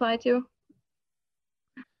schools to apply to.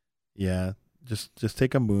 Yeah, just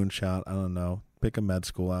take a moonshot. I don't know. Pick a med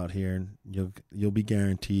school out here, and you'll be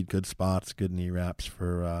guaranteed good spots, good knee wraps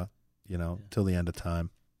for till the end of time.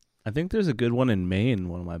 I think there's a good one in Maine.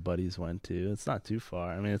 One of my buddies went to. It's not too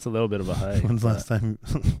far. I mean, it's a little bit of a hike. When's the last time?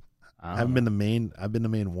 I haven't been to Maine. I've been to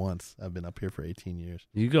Maine once. I've been up here for 18 years.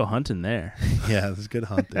 You go hunting there. Yeah, there's good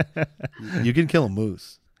hunting. You can kill a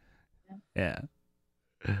moose. Yeah.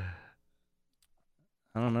 I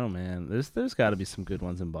don't know, man. There's got to be some good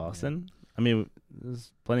ones in Boston. Yeah. I mean,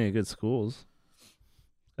 there's plenty of good schools.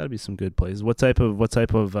 Got to be some good places. What type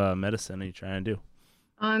of medicine are you trying to do?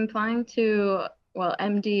 I'm applying to well,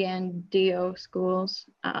 MD and DO schools,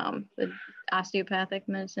 the osteopathic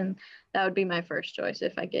medicine. That would be my first choice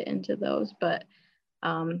if I get into those. But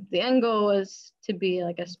the end goal was to be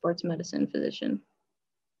like a sports medicine physician.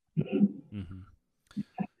 Mm-hmm.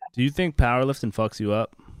 Do you think powerlifting fucks you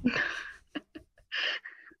up?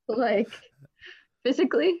 Like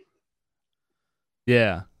physically?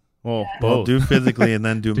 Yeah. Well, Yeah. both. Well, do physically and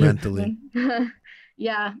then do mentally.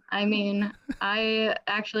 Yeah, I mean, I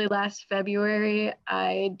actually last February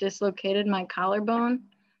I dislocated my collarbone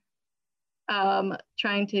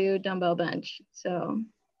trying to dumbbell bench. So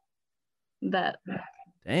that.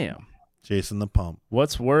 Damn. Jason the Pump.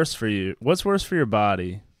 What's worse for you? What's worse for your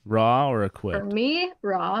body? Raw or equipped? For me,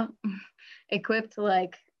 raw. Equipped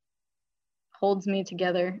like holds me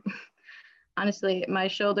together. Honestly, my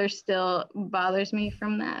shoulder still bothers me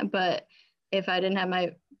from that, but if I didn't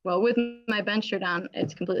have with my bench shirt on,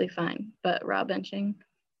 it's completely fine. But raw benching.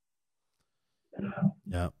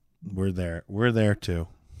 Yeah, we're there. We're there too.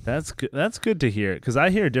 That's good. That's good to hear, because I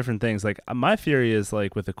hear different things. Like my theory is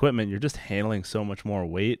like with equipment, you're just handling so much more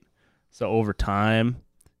weight. So over time,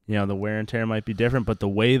 the wear and tear might be different, but the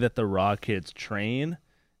way that the raw kids train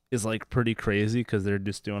is like pretty crazy because they're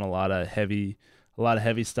just doing a lot of heavy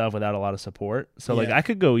stuff without a lot of support. So like I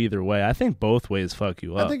could go either way. I think both ways fuck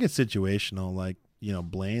you up. I think it's situational. Like,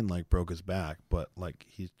 Blaine like broke his back, but like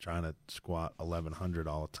he's trying to squat 1100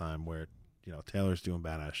 all the time where, Taylor's doing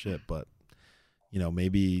badass shit, but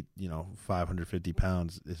maybe, 550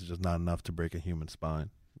 pounds is just not enough to break a human spine,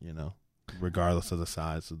 regardless of the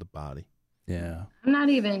size of the body. Yeah. I'm not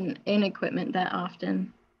even in equipment that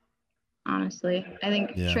often, honestly. I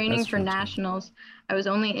think training for nationals, too. I was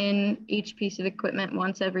only in each piece of equipment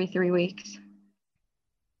once every 3 weeks.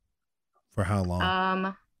 For how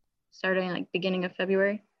long? Starting like beginning of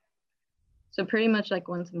February. So pretty much like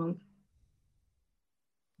once a month.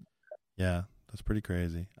 Yeah, that's pretty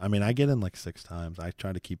crazy. I mean, I get in like 6 times. I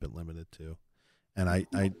try to keep it limited too. And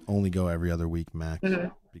I only go every other week max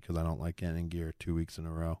because I don't like getting in gear 2 weeks in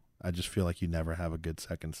a row. I just feel like you never have a good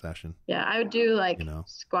second session. Yeah, I would do like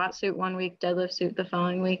squat suit 1 week, deadlift suit the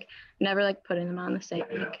following week. Never like putting them on the same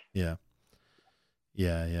week. Yeah.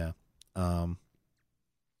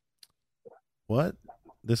 What?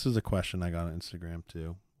 This is a question I got on Instagram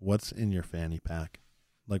too. What's in your fanny pack?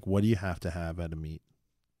 Like, what do you have to have at a meet?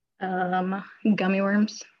 Gummy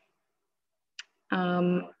worms. We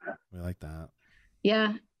like that.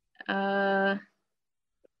 Yeah. That's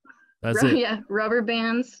it. Yeah, rubber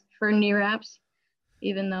bands for knee wraps,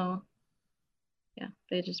 even though,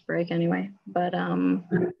 they just break anyway. But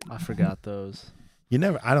I forgot those. I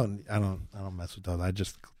don't mess with those. I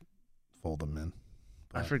just fold them in.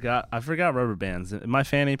 But I forgot rubber bands. In my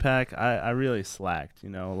fanny pack, I really slacked.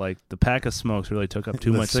 Like the pack of smokes really took up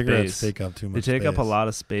too much space. Take up too much. They take up a lot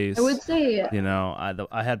of space. I would say. I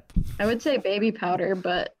would say baby powder,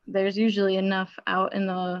 but there's usually enough out in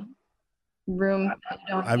the room.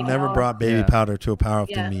 I've never brought baby powder to a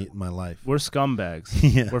powerlifting meet in my life. We're scumbags.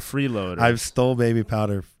 We're freeloaders. I've stole baby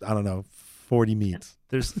powder. I don't know, 40 meets.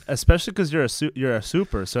 There's especially because you're a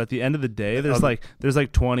super. So at the end of the day, there's like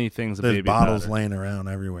 20 things of baby powder. There's bottles laying around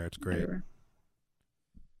everywhere. It's great.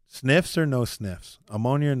 Sniffs or no sniffs?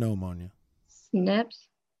 Ammonia or no ammonia? Sniffs.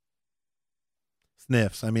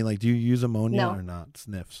 I mean, like, do you use ammonia or not?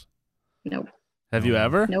 Sniffs. Nope. Have you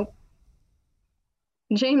ever? Nope.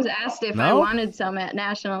 James asked if I wanted some at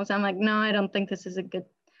nationals. I'm like, no, I don't think this is a good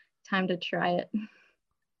time to try it.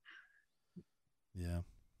 Yeah.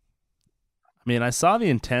 I mean, I saw the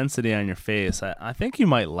intensity on your face. I think you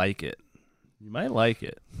might like it. You might like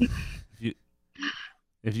it.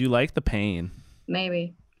 if you like the pain.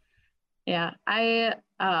 Maybe. Yeah. I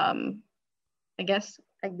guess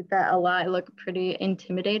I get that a lot. I look pretty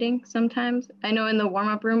intimidating sometimes. I know in the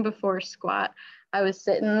warm-up room before squat, I was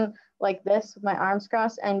sitting like this with my arms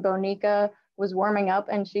crossed, and Bonica was warming up,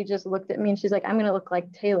 and she just looked at me and she's like, I'm going to look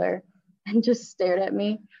like Taylor, and just stared at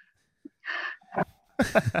me.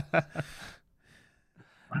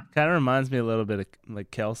 Kind of reminds me a little bit of like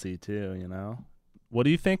Kelsey too, What do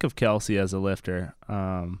you think of Kelsey as a lifter?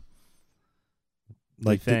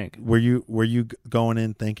 Were you going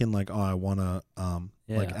in thinking like, oh, I want to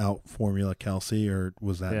like out formula Kelsey, or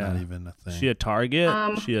was that not even a thing? She a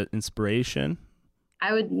target? She an inspiration?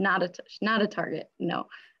 I would not a target, no.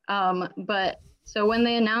 But so when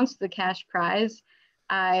they announced the cash prize,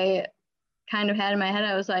 I kind of had in my head,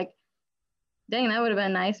 I was like, dang, that would have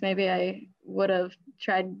been nice. Maybe I would have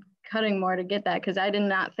tried cutting more to get that, because I did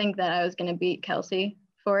not think that I was going to beat Kelsey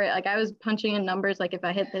for it. Like, I was punching in numbers, like if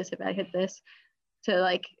I hit this to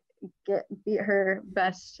like beat her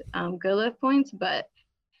best good lift points, but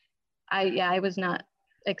I was not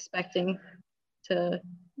expecting to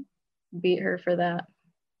beat her for that.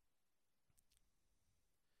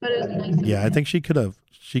 But it was nice. Yeah, I think she could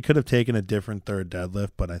have taken a different third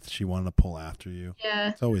deadlift, but she wanted to pull after you. Yeah,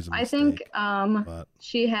 it's always a mistake. I think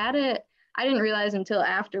she had it. I didn't realize until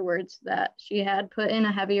afterwards that she had put in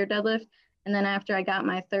a heavier deadlift, and then after I got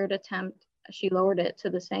my third attempt, she lowered it to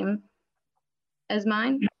the same as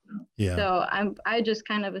mine. Yeah. So I just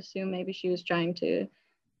kind of assumed maybe she was trying to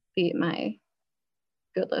beat my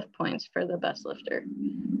good lift points for the best lifter,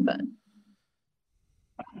 but.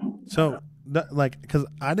 So, because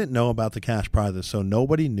I didn't know about the cash prizes, so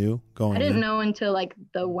nobody knew going. I didn't know until like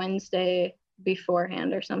the Wednesday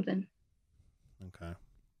beforehand or something. Okay.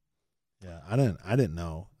 Yeah, I didn't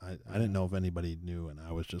know. I didn't know if anybody knew, and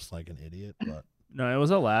I was just like an idiot. But no, it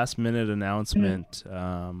was a last minute announcement.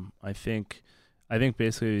 I think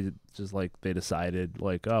basically just like they decided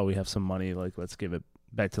like, oh, we have some money, like let's give it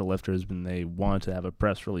back to the lifters, and they wanted to have a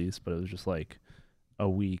press release, but it was just like a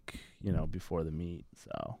week, before the meet,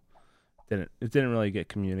 so it didn't really get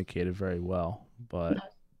communicated very well, but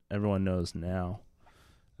everyone knows now.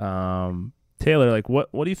 Taylor, like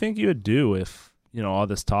what do you think you would do if all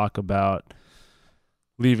this talk about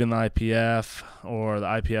leaving the IPF or the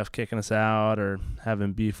IPF kicking us out or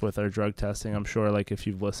having beef with our drug testing? I'm sure like if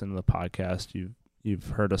you've listened to the podcast, you've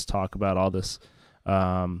heard us talk about all this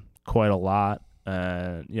quite a lot.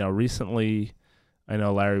 Recently I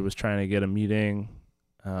know Larry was trying to get a meeting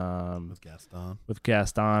with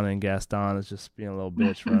Gaston, and Gaston is just being a little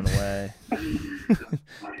bitch, running away.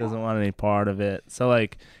 Doesn't want any part of it. So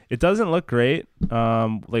like it doesn't look great.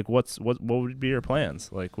 Like what would be your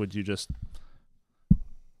plans? Like would you just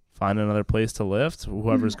find another place to lift,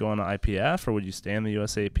 whoever's going to IPF, or would you stay in the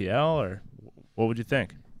USAPL, or what would you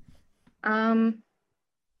think? I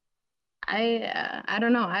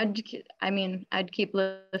don't know. I'd keep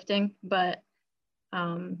lifting, but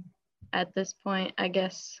at this point, I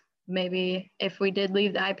guess maybe if we did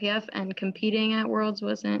leave the IPF and competing at Worlds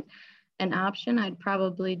wasn't an option, I'd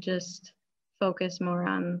probably just focus more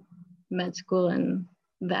on med school and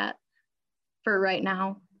that for right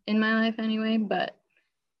now in my life anyway. But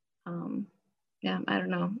yeah, I don't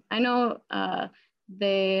know. I know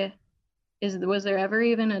was there ever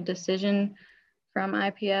even a decision from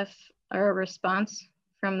IPF or a response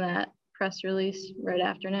from that press release right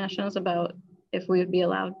after nationals about if we would be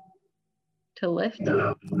allowed to lift?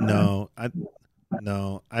 No,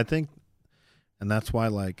 I think, and that's why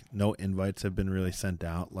like no invites have been really sent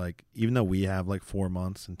out. Like even though we have like 4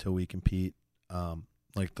 months until we compete,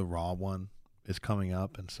 like the Raw one is coming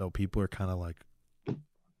up, and so people are kind of like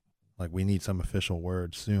we need some official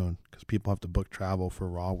word soon because people have to book travel for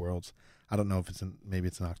Raw Worlds. I don't know if maybe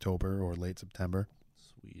it's in October or late September.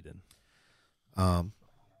 Sweden.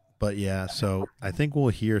 But yeah, so I think we'll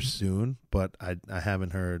hear soon, but I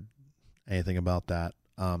haven't heard anything about that.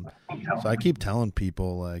 So I keep telling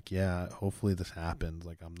people like, yeah, hopefully this happens.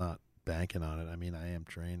 Like I'm not banking on it. I mean, I am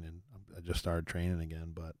training. I just started training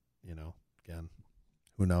again, but again,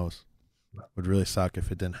 who knows? Would really suck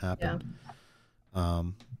if it didn't happen. Yeah.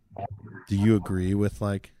 Do you agree with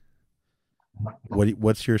like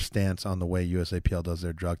what's your stance on the way USAPL does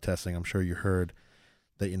their drug testing? I'm sure you heard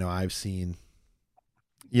that, I've seen,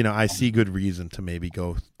 I see good reason to maybe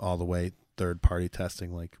go all the way third party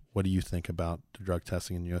testing. Like, what do you think about the drug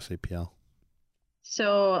testing in USAPL?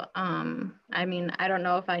 So, I don't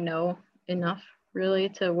know if I know enough really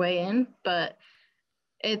to weigh in, but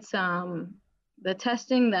it's, the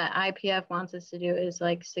testing that IPF wants us to do is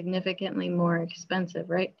like significantly more expensive,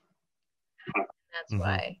 right? That's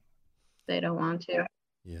why they don't want to.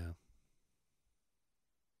 Yeah.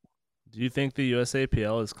 Do you think the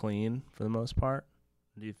USAPL is clean for the most part?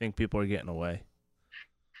 Do you think people are getting away?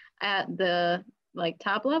 At the like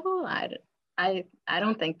top level, I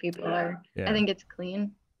don't think people are. Yeah. I think it's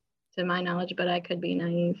clean to my knowledge, but I could be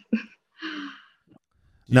naive.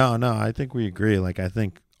 No, I think we agree. Like I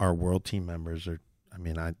think our world team members are,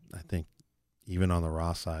 I think even on the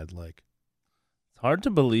Raw side, like it's hard to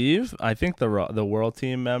believe. I think the world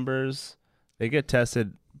team members, they get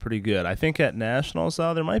tested pretty good. I think at nationals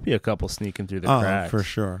though, there might be a couple sneaking through the cracks. For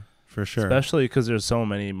sure. Especially because there's so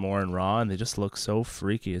many more in Raw, and they just look so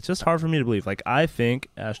freaky. It's just hard for me to believe. Like I think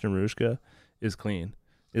Ashton Rushka is clean,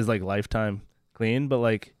 is like lifetime clean. But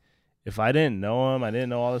like, if I didn't know him, I didn't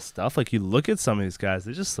know all this stuff. Like you look at some of these guys,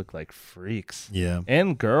 they just look like freaks. Yeah,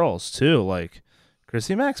 and girls too. Like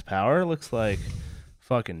Chrissy Max Power looks like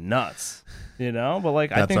fucking nuts, But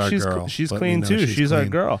like I think she's clean too. She's our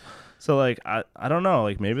girl. So like I don't know.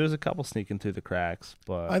 Like maybe there's a couple sneaking through the cracks,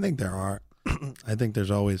 but I think there are. I think there's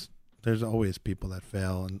always people that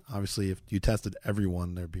fail, and obviously if you tested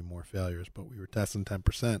everyone there'd be more failures, but we were testing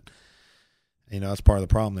 10%, That's part of the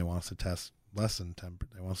problem. They want us to test less than 10%.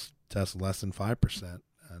 They want us to test less than 5%,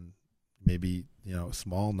 and maybe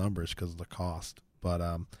small numbers because of the cost. But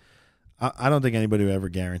I don't think anybody would ever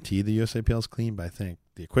guarantee the USAPL is clean. But I think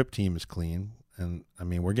the equipped team is clean, and I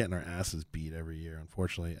mean we're getting our asses beat every year.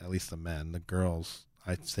 Unfortunately, at least the men. The girls,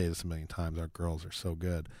 I say this a million times, our girls are so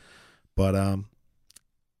good. But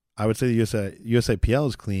I would say the USAPL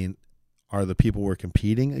is clean. Are the people we're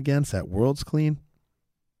competing against at Worlds clean?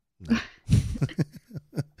 No.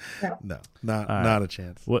 No, not a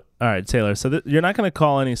chance. All right, Taylor. So you're not going to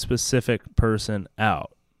call any specific person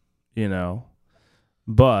out,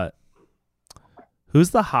 but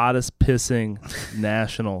who's the hottest pissing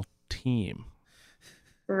national team?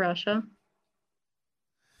 Russia.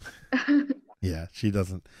 Yeah, she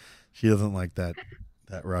doesn't like that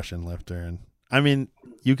Russian lifter, and I mean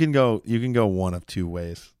you can go one of two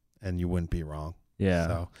ways, and you wouldn't be wrong. Yeah.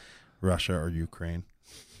 So Russia or Ukraine.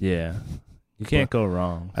 Yeah. You can't go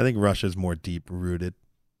wrong. I think Russia's more deep rooted.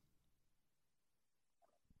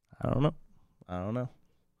 I don't know.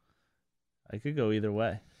 I could go either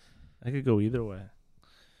way.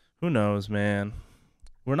 Who knows, man?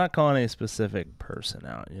 We're not calling a specific person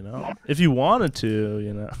out, If you wanted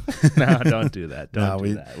to, No, don't do that. Don't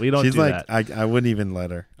do that. We don't do that. I wouldn't even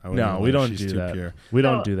let her. We don't do that. Pure. We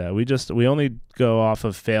don't do that. We only go off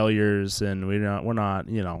of failures, and we're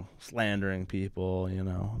not slandering people,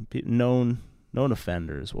 known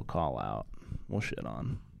offenders we'll call out. We'll shit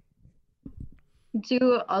on.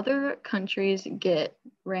 Do other countries get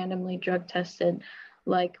randomly drug tested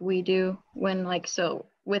like we do when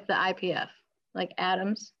with the IPF, like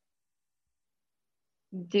Adams?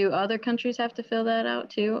 Do other countries have to fill that out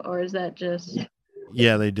too, or is that just?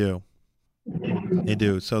 Yeah, they do. They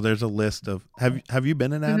do. So there's a list of. Have you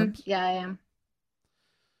been in Adams? Mm-hmm. Yeah, I am.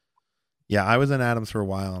 Yeah, I was in Adams for a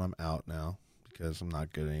while, and I'm out now because I'm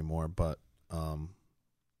not good anymore. But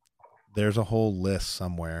there's a whole list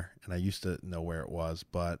somewhere, and I used to know where it was,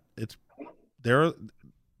 but there's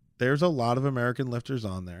a lot of American lifters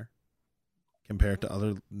on there compared to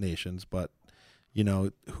other nations, but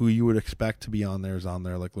who you would expect to be on there is on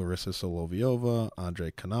there, like Larissa Solovyova,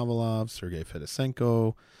 Andrei Konovalov, Sergey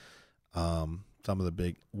Fedosenko, some of the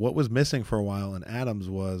big. What was missing for a while in Adams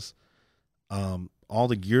was all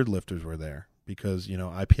the geared lifters were there. Because,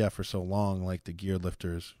 IPF for so long, like the geared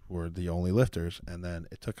lifters were the only lifters. And then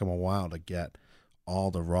it took them a while to get all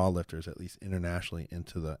the raw lifters, at least internationally,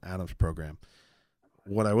 into the Adams program.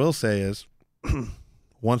 What I will say is,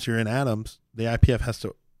 once you're in Adams, the IPF has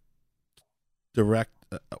to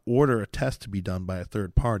order a test to be done by a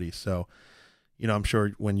third party. So, I'm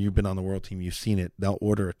sure when you've been on the world team, you've seen it. They'll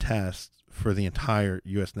order a test for the entire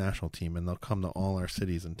U.S. national team, and they'll come to all our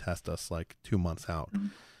cities and test us like 2 months out. Mm-hmm.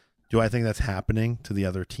 Do I think that's happening to the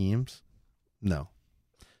other teams? No.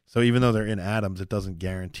 So even though they're in Adams, it doesn't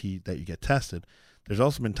guarantee that you get tested. There's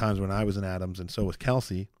also been times when I was in Adams and so was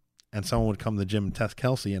Kelsey, and someone would come to the gym and test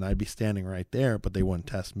Kelsey, and I'd be standing right there, but they wouldn't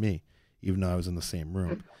test me, even though I was in the same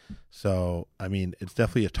room. So, I mean, it's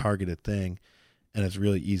definitely a targeted thing, and it's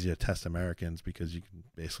really easy to test Americans because you can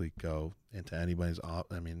basically go into anybody's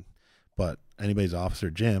office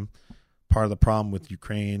or gym. Part of the problem with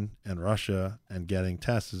Ukraine and Russia and getting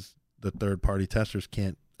tests is the third-party testers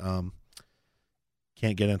can't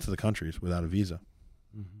get into the countries without a visa.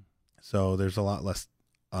 Mm-hmm. So there's a lot less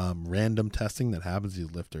random testing that happens to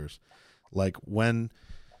these lifters. Like when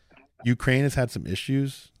Ukraine has had some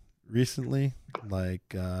issues recently, like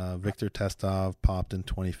Viktor Testov popped in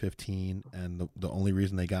 2015, and the only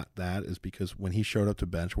reason they got that is because when he showed up to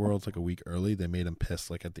Bench Worlds like a week early, they made him piss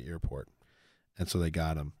like at the airport, and so they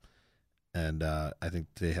got him. And I think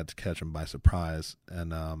they had to catch him by surprise,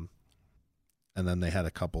 and then they had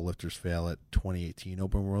a couple lifters fail at 2018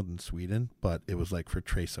 Open World in Sweden, but it was like for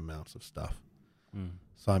trace amounts of stuff. Mm.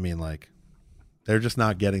 So I mean, like, they're just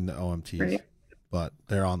not getting the OMTs, right, but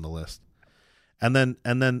they're on the list. And then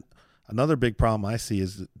another big problem I see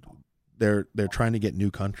is they're trying to get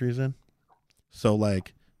new countries in. So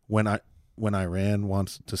like when Iran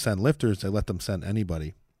wants to send lifters, they let them send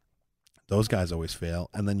anybody. Those guys always fail.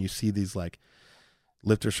 And then you see these like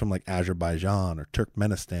lifters from like Azerbaijan or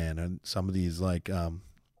Turkmenistan and some of these like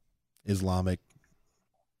Islamic,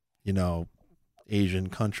 Asian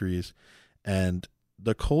countries, and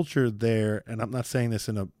the culture there, and I'm not saying this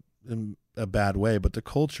in a bad way, but the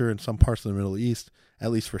culture in some parts of the Middle East, at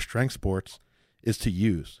least for strength sports, is to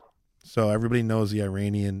use. So everybody knows the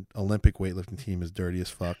Iranian Olympic weightlifting team is dirty as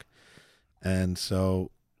fuck. And so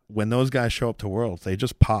when those guys show up to Worlds, they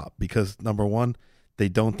just pop because, number one, they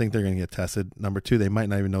don't think they're going to get tested. Number two, they might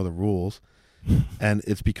not even know the rules. And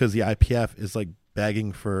it's because the IPF is like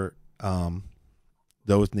begging for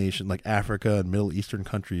those nations like Africa and Middle Eastern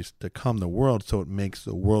countries to come to the world, so it makes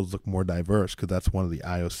the world look more diverse, because that's one of the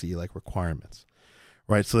IOC like requirements,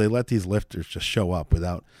 right? So they let these lifters just show up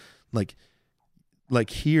without like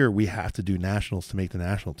here we have to do nationals to make the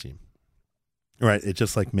national team, right? It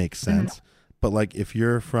just like makes sense. Mm-hmm. But like if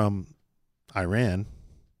you're from Iran,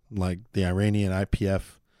 like the Iranian IPF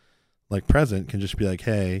like president can just be like,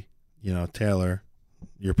 hey, you know, Taylor,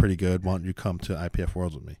 you're pretty good, why don't you come to IPF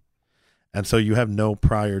Worlds with me? And so you have no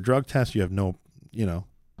prior drug test. You have no, you know,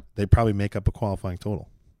 they probably make up a qualifying total.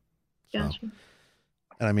 Gotcha. So,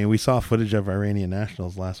 and I mean, we saw footage of Iranian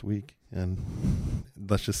nationals last week, and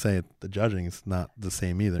let's just say the judging is not the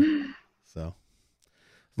same either. So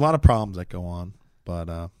a lot of problems that go on.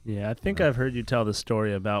 But yeah, I think I've heard you tell the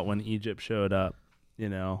story about when Egypt showed up, you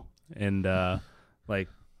know, and like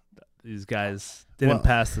these guys didn't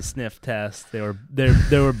pass the sniff test. They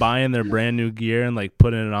were buying their brand new gear and like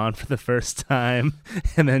putting it on for the first time,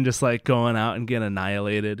 and then just like going out and getting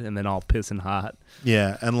annihilated, and then all pissing hot.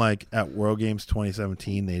 Yeah, and like at World Games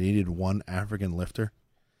 2017, they needed one African lifter.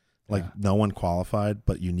 Like no one qualified,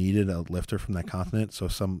 but you needed a lifter from that continent. So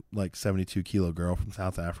some like 72-kilo girl from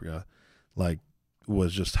South Africa, like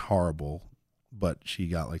was just horrible, but she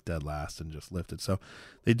got like dead last and just lifted. So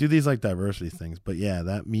they do these like diversity things. But yeah,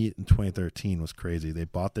 that meet in 2013 was crazy. They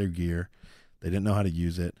bought their gear, they didn't know how to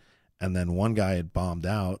use it, and then one guy had bombed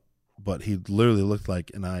out, but he literally looked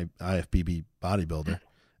like an IFBB bodybuilder,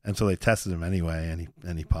 and so they tested him anyway,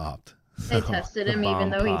 and he popped. They tested him even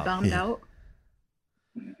though he bombed out.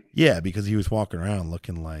 Yeah, because he was walking around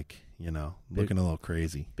looking like, you know, looking a little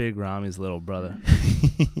crazy. Big Rami's little brother.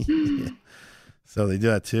 Yeah. So they do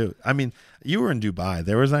that too. I mean, you were in Dubai.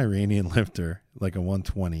 There was an Iranian lifter, like a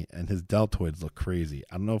 120, and his deltoids look crazy.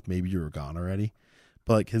 I don't know if maybe you were gone already,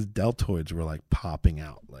 but like his deltoids were like popping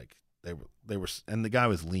out. Like they were, and the guy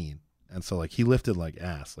was lean, and so like he lifted like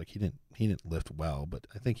ass. Like he didn't lift well, but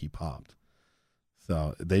I think he popped.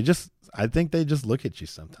 So I think they just look at you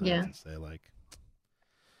sometimes and say like,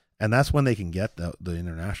 and that's when they can get the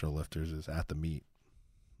international lifters is at the meet.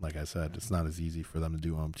 Like I said, it's not as easy for them to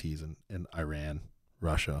do OMTs in Iran,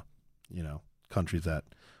 Russia, you know, countries that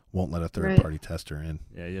won't let a third party tester in.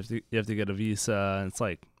 Yeah, you have to get a visa, and it's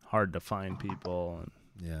like hard to find people. And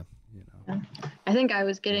yeah, you know. I think I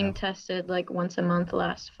was getting tested like once a month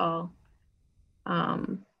last fall.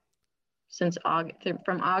 Since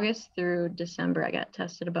from August through December, I got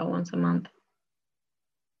tested about once a month.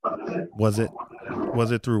 Was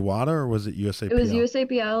it through WADA or was it USAPL? It was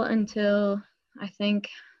USAPL until I think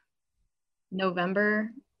November,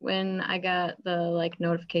 when I got the like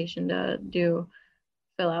notification to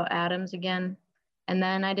fill out Adams again, and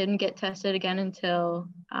then I didn't get tested again until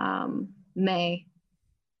May.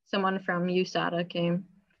 Someone from USADA came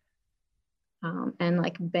and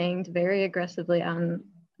like banged very aggressively on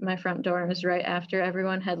my front door. It was right after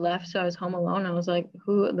everyone had left, so I was home alone. I was like,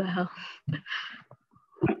 who the hell?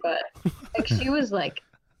 But like she was like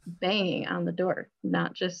banging on the door,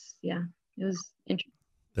 not just it was interesting.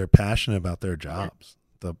 They're passionate about their jobs.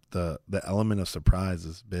 Yeah. The element of surprise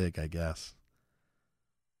is big, I guess.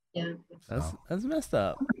 Yeah, that's messed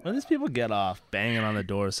up. When these people get off banging on the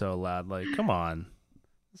door so loud, like, come on,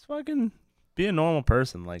 just fucking be a normal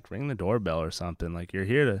person. Like, ring the doorbell or something. Like, you're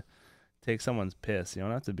here to take someone's piss. You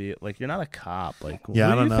don't have to be like, you're not a cop. Like, yeah,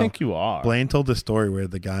 who I don't do you think you are? Blaine told the story where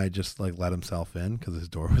the guy just like let himself in because his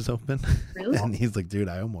door was open. Really? And he's like, dude,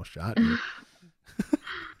 I almost shot you.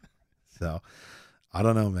 So I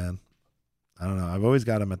don't know, man. I don't know. I've always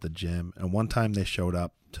got him at the gym. And one time they showed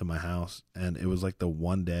up to my house, and it was like the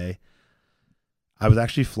one day I was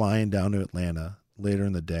actually flying down to Atlanta later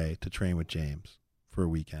in the day to train with James for a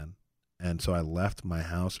weekend. And so I left my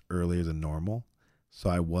house earlier than normal. So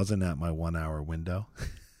I wasn't at my 1 hour window.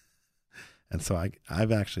 And so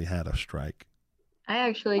I've actually had a strike. I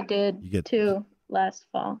actually did too last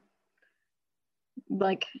fall.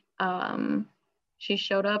 Like, she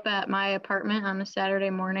showed up at my apartment on a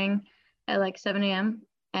Saturday morning at like 7 a.m.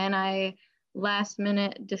 And I last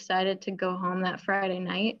minute decided to go home that Friday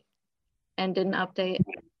night and didn't update.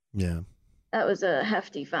 Yeah. That was a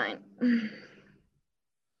hefty fine.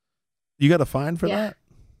 You got a fine for that?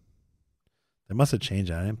 They must have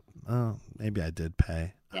changed that. Oh, maybe I did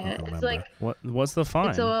pay. Yeah, it's like, what's the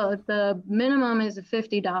fine? So the minimum is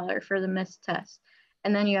 $50 for the missed test,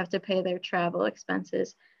 and then you have to pay their travel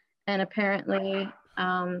expenses. And apparently,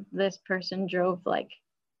 this person drove like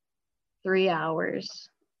 3 hours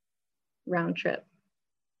round trip.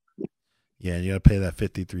 Yeah, you got to pay that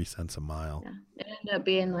 53 cents a mile. Yeah, it ended up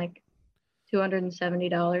being like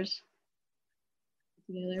 $270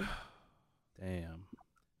 together. Damn.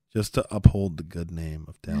 Just to uphold the good name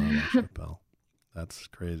of Taylor LaChapelle. That's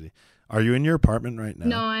crazy. Are you in your apartment right now?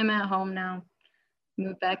 No, I'm at home now.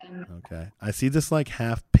 Moved back in. Okay. I see this like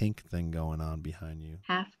half pink thing going on behind you.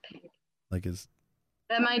 Half pink. Like is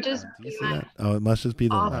that might just do you be see my that? Oh, it must just be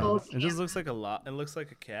the awful lights. It just looks like a lot. It looks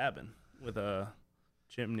like a cabin with a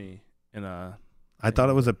chimney and a. I thought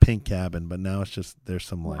it was a pink cabin, but now it's just there's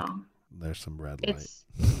some like No. there's some red light.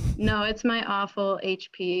 No, it's my awful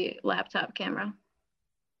HP laptop camera.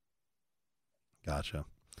 Gotcha.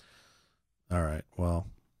 All right. Well,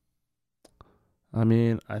 I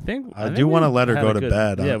mean, I think I do want to let her go to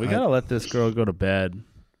bed. Yeah, we gotta let this girl go to bed.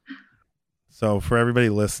 So for everybody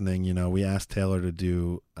listening, you know, we asked Taylor to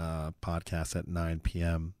do a podcast at 9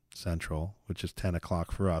 p.m. Central, which is 10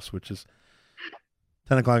 o'clock for us, which is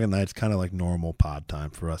 10 o'clock at night. It's kind of like normal pod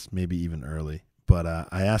time for us, maybe even early. But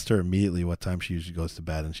I asked her immediately what time she usually goes to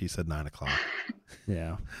bed, and she said 9 o'clock.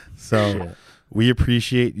 Yeah. So we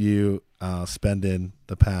appreciate you spending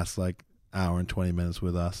the past like hour and 20 minutes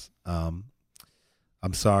with us. I'm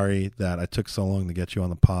sorry that I took so long to get you on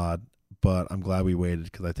the pod, but I'm glad we waited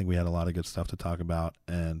because I think we had a lot of good stuff to talk about.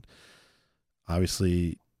 And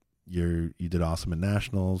obviously, you did awesome at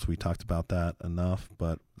nationals. We talked about that enough,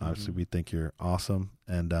 but obviously we think you're awesome.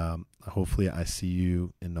 And hopefully I see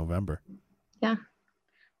you in November. Yeah.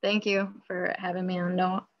 Thank you for having me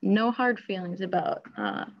on. No hard feelings about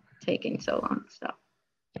taking so long. So.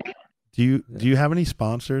 Do you have any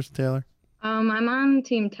sponsors, Taylor? I'm on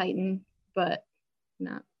Team Titan, but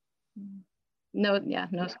no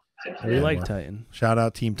sponsors. We like Titan. Shout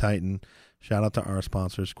out Team Titan. Shout out to our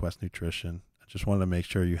sponsors, Quest Nutrition. I just wanted to make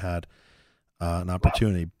sure you had an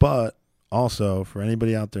opportunity. But also, for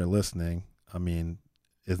anybody out there listening, I mean,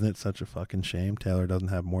 isn't it such a fucking shame Taylor doesn't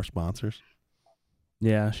have more sponsors?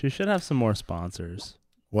 Yeah, she should have some more sponsors.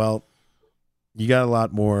 Well, you got a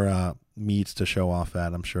lot more meets to show off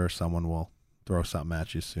at. I'm sure someone will throw something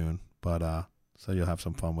at you soon. But so you'll have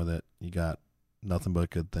some fun with it. You got nothing but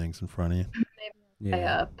good things in front of you. Maybe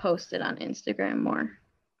I post it on Instagram more.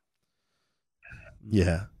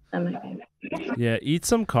 Yeah. Yeah, eat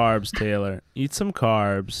some carbs, Taylor. Eat some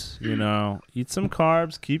carbs, you know. Eat some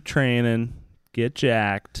carbs, keep training, get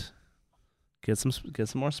jacked. Get some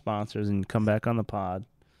more sponsors and come back on the pod.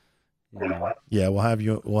 You know. Yeah, we'll have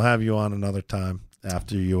you on another time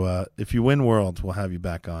after you if you win Worlds, we'll have you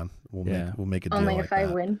back on. We'll make a deal. Only like if I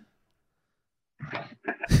that. win.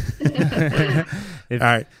 All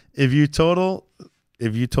right. If you total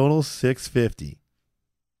 650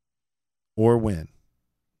 or win,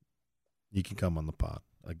 you can come on the pod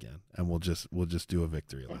again, and we'll just do a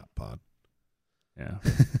victory lap pod. Yeah.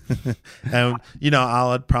 And you know,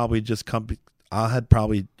 I had probably just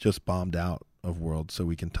bombed out of Worlds, so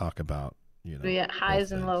we can talk about, you know, Yeah,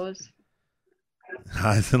 highs and lows.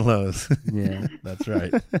 Highs and lows. Yeah, that's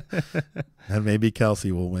right. And maybe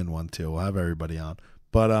Kelsey will win one too. We'll have everybody on.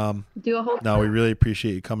 But do a whole no, we really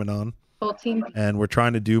appreciate you coming on. Whole team. And we're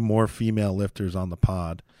trying to do more female lifters on the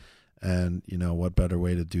pod. And you know, what better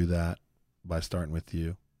way to do that by starting with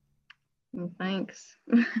you? Well, thanks.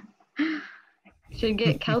 Should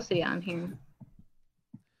get Kelsey on here.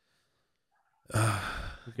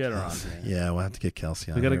 We'll get her on. Man. Yeah, we'll have to get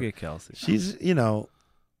Kelsey on. We got to get Kelsey. She's, you know,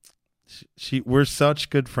 we're such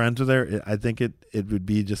good friends with her. I think it would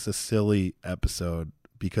be just a silly episode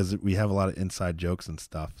because we have a lot of inside jokes and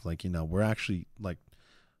stuff. Like, you know, we're actually like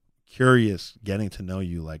curious getting to know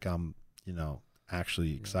you. Like, I'm, you know,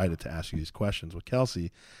 actually excited to ask you these questions with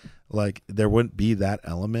Kelsey. Like, there wouldn't be that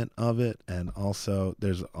element of it. And also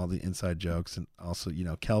there's all the inside jokes. And also, you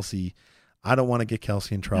know, Kelsey, I don't want to get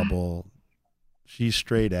Kelsey in trouble. She's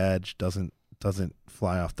straight edge, doesn't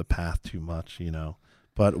fly off the path too much, you know.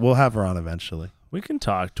 But we'll have her on eventually. We can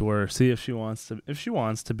talk to her, see if she wants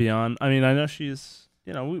to be on. I mean, I know she's,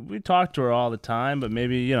 you know, we talk to her all the time, but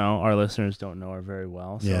maybe, you know, our listeners don't know her very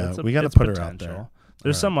well. So yeah, we got to put her out there.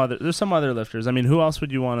 There's some other lifters. I mean, who else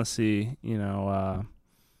would you want to see? You know,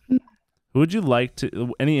 who would you like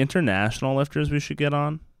to? Any international lifters we should get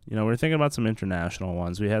on? You know, we're thinking about some international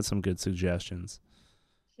ones. We had some good suggestions.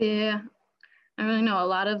 Yeah, I really know a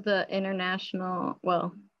lot of the international,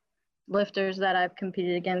 lifters that I've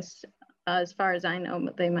competed against, as far as I know,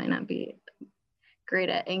 but they might not be great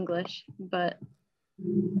at English, but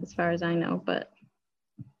as far as I know, but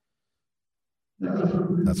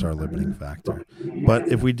that's our limiting factor. But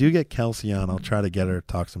if we do get Kelsey on, I'll try to get her to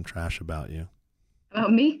talk some trash about you.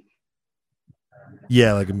 About me?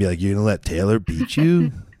 Yeah, like, and be like, you're gonna let Taylor beat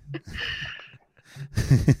you?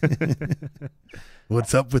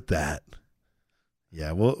 What's up with that?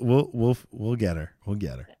 Yeah, we'll get her. We'll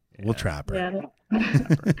get her. Yeah. We'll trap her.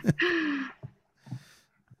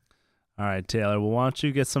 All right, Taylor. Well, why don't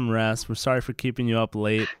you get some rest? We're sorry for keeping you up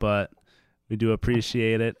late, but We do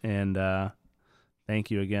appreciate it, and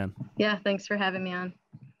thank you again. Yeah, thanks for having me on.